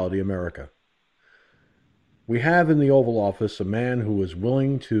the reality, America. We have in the Oval Office a man who is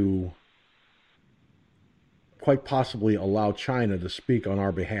willing to quite possibly allow China to speak on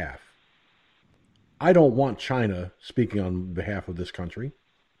our behalf. I don't want China speaking on behalf of this country.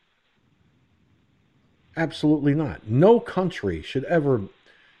 Absolutely not. No country should ever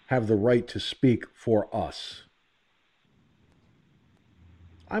have the right to speak for us.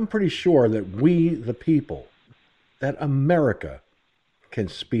 I'm pretty sure that we, the people, that America can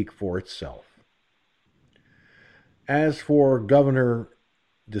speak for itself. As for Governor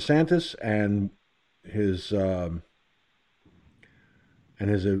DeSantis and his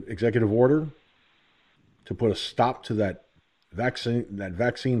executive order to put a stop to that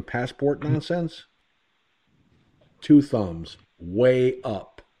vaccine passport nonsense, 2 thumbs way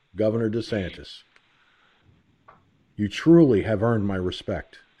up, Governor DeSantis. You truly have earned my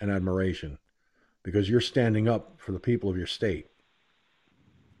respect and admiration because you're standing up for the people of your state.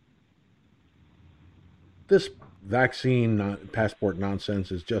 This vaccine passport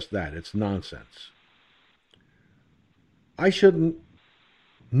nonsense is just that. It's nonsense.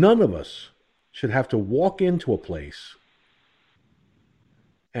 None of us should have to walk into a place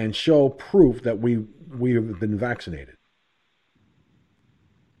and show proof that we have been vaccinated.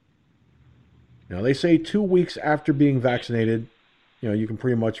 Now, they say 2 weeks after being vaccinated, you can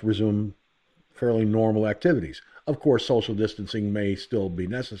pretty much resume fairly normal activities. Of course, social distancing may still be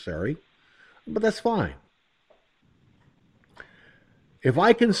necessary, but that's fine. If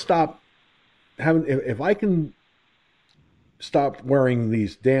I can stop wearing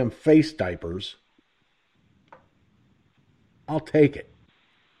these damn face diapers, I'll take it.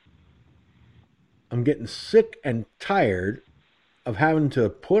 I'm getting sick and tired of having to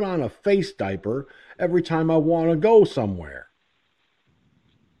put on a face diaper every time I want to go somewhere.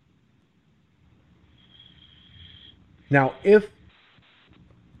 Now, if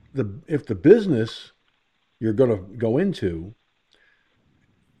the business you're going to go into,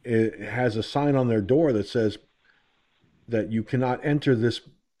 it has a sign on their door that says, that you cannot enter this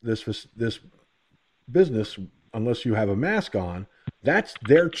business unless you have a mask on, that's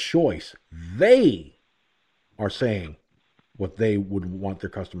their choice. They are saying what they would want their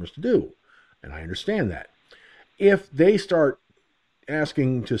customers to do. And I understand that. If they start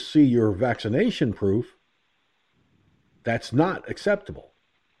asking to see your vaccination proof, that's not acceptable.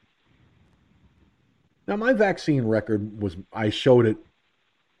 Now, my vaccine record I showed it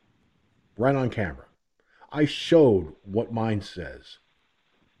right on camera. I showed what mine says.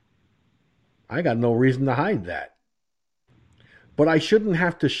 I got no reason to hide that. But I shouldn't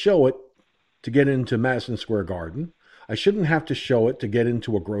have to show it to get into Madison Square Garden. I shouldn't have to show it to get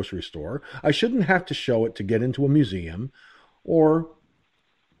into a grocery store. I shouldn't have to show it to get into a museum or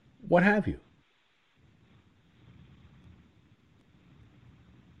what have you.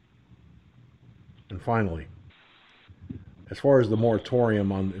 And finally, as far as the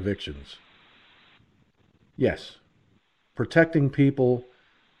moratorium on evictions, yes, protecting people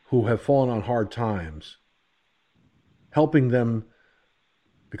who have fallen on hard times, helping them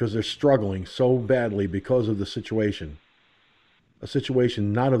because they're struggling so badly because of the situation, a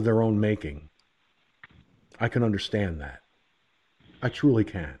situation not of their own making. I can understand that. I truly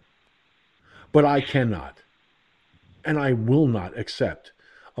can. But I cannot, and I will not accept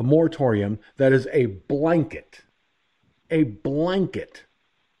a moratorium that is a blanket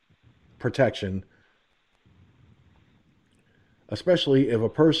protection, especially if a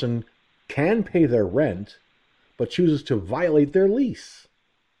person can pay their rent but chooses to violate their lease.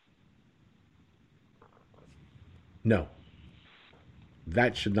 No,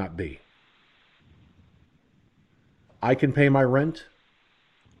 that should not be. I can pay my rent.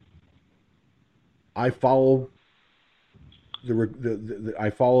 I follow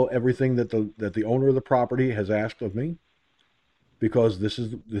I follow everything that the owner of the property has asked of me, because this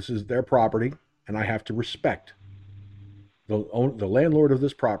is their property, and I have to respect the landlord of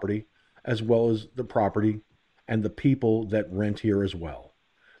this property as well as the property and the people that rent here as well.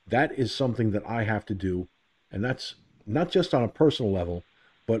 That is something that I have to do, and that's not just on a personal level,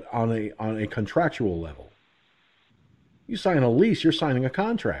 but on a contractual level. You sign a lease, you're signing a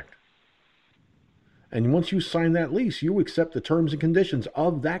contract. And once you sign that lease, you accept the terms and conditions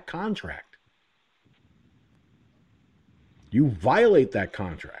of that contract. You violate that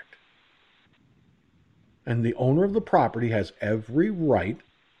contract. And the owner of the property has every right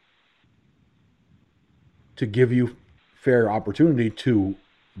to give you fair opportunity to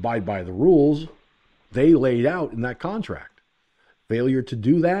abide by the rules they laid out in that contract. Failure to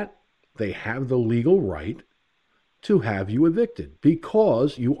do that, they have the legal right to have you evicted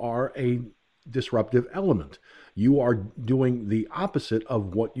because you are a disruptive element. You are doing the opposite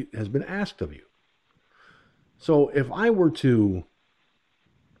of what has been asked of you. So if I were to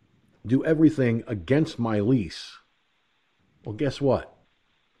do everything against my lease, well, guess what?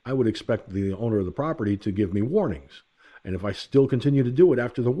 I would expect the owner of the property to give me warnings. And if I still continue to do it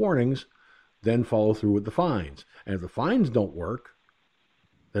after the warnings, then follow through with the fines. And if the fines don't work,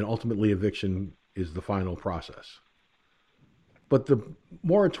 then ultimately eviction is the final process. But the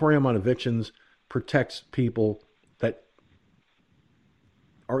moratorium on evictions protects people that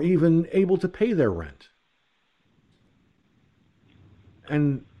are even able to pay their rent,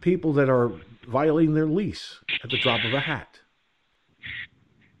 and people that are violating their lease at the drop of a hat.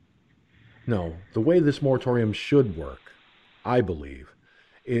 No, the way this moratorium should work, I believe,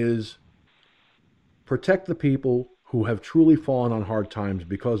 is protect the people who have truly fallen on hard times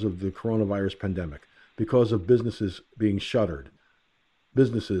because of the coronavirus pandemic, because of businesses being shuttered,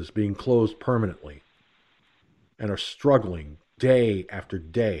 businesses being closed permanently, and are struggling day after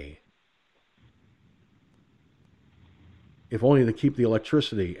day, if only to keep the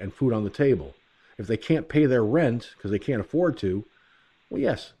electricity and food on the table. If they can't pay their rent because they can't afford to, well,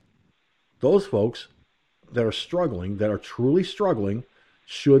 yes, those folks that are struggling, that are truly struggling,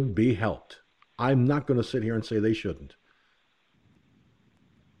 should be helped. I'm not going to sit here and say they shouldn't.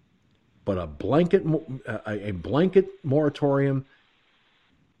 But a blanket moratorium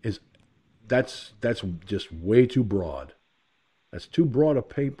that's just way too broad. That's too broad a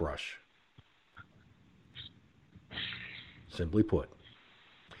paintbrush. Simply put.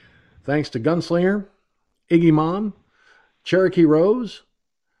 Thanks to Gunslinger, Iggy Mom, Cherokee Rose,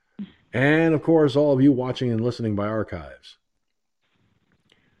 and of course all of you watching and listening by archives.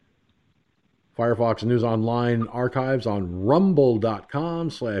 Firefox News Online archives on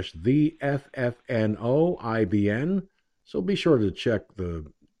rumble.com/TheFFNOIBN. So be sure to check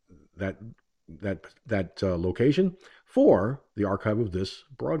that location for the archive of this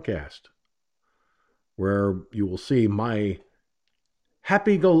broadcast, where you will see my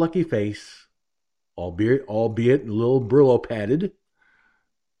happy-go-lucky face albeit a little Brillo padded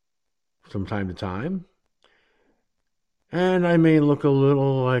from time to time. And I may look a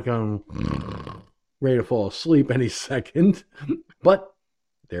little like I'm ready to fall asleep any second. But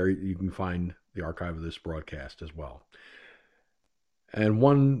there you can find the archive of this broadcast as well. And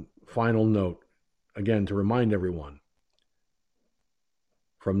one final note, again, to remind everyone,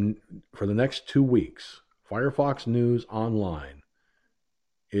 for the next 2 weeks, Firefox News Online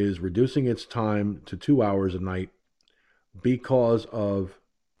is reducing its time to 2 hours a night because of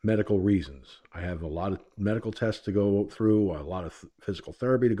medical reasons. I have a lot of medical tests to go through, a lot of physical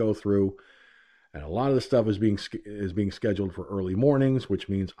therapy to go through, and a lot of the stuff is being scheduled for early mornings, which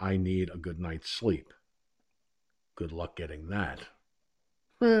means I need a good night's sleep. Good luck getting that.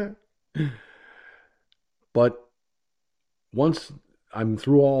 But once I'm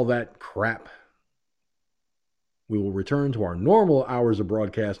through all that crap, we will return to our normal hours of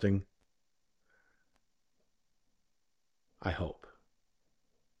broadcasting. I hope.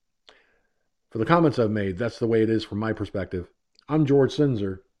 For the comments I've made, that's the way it is from my perspective. I'm George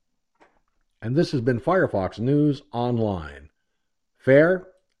Sinzer, and this has been Firefox News Online. Fair,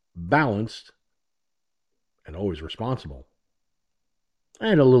 balanced, and always responsible.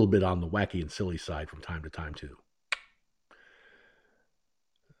 And a little bit on the wacky and silly side from time to time, too.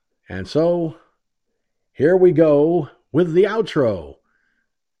 And so, here we go with the outro.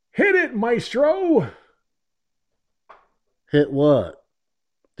 Hit it, maestro! Hit what?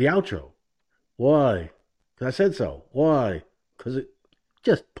 The outro. Why? Because I said so. Why? Because it...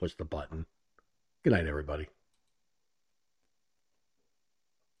 Just push the button. Good night, everybody.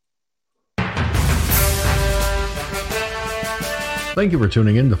 Thank you for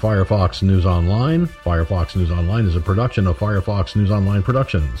tuning in to Firefox News Online. Firefox News Online is a production of Firefox News Online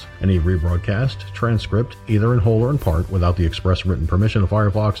Productions. Any rebroadcast, transcript, either in whole or in part, without the express written permission of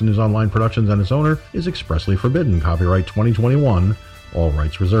Firefox News Online Productions and its owner, is expressly forbidden. Copyright 2021, all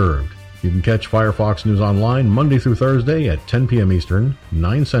rights reserved. You can catch Firefox News Online Monday through Thursday at 10 p.m. Eastern,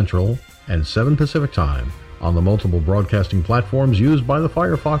 9 Central, and 7 Pacific Time on the multiple broadcasting platforms used by the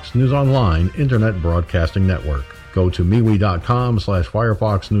Firefox News Online Internet Broadcasting Network. Go to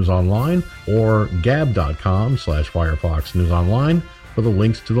MeWe.com/FirefoxNewsOnline or Gab.com/FirefoxNewsOnline for the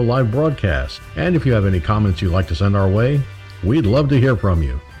links to the live broadcast. And if you have any comments you'd like to send our way, we'd love to hear from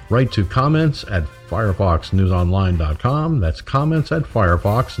you. Write to comments@FirefoxNewsOnline.com. That's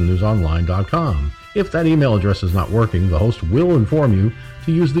comments@FirefoxNewsOnline.com. If that email address is not working, the host will inform you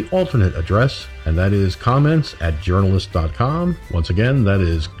to use the alternate address, and that is comments@journalist.com. Once again, that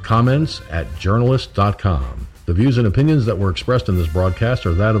is comments@journalist.com. The views and opinions that were expressed in this broadcast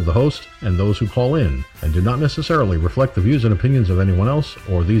are that of the host and those who call in, and do not necessarily reflect the views and opinions of anyone else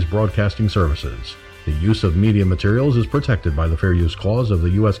or these broadcasting services. The use of media materials is protected by the Fair Use Clause of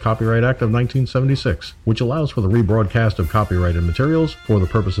the U.S. Copyright Act of 1976, which allows for the rebroadcast of copyrighted materials for the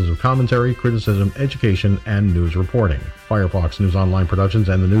purposes of commentary, criticism, education, and news reporting. Firefox News Online Productions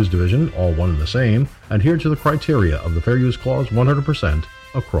and the News Division, all one and the same, adhere to the criteria of the Fair Use Clause 100%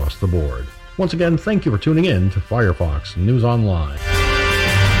 across the board. Once again, thank you for tuning in to Firefox News Online.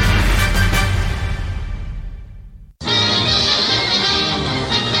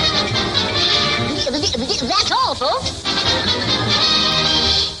 That's all, folks.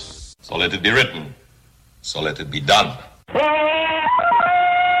 So let it be written. So let it be done.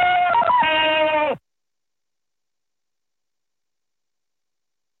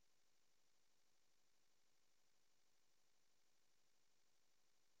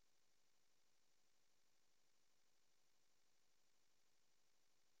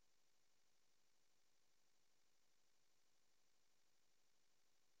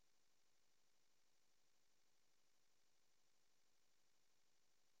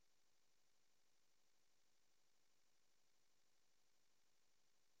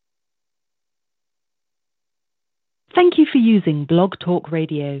 Thank you for using Blog Talk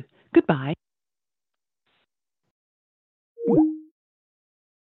Radio. Goodbye.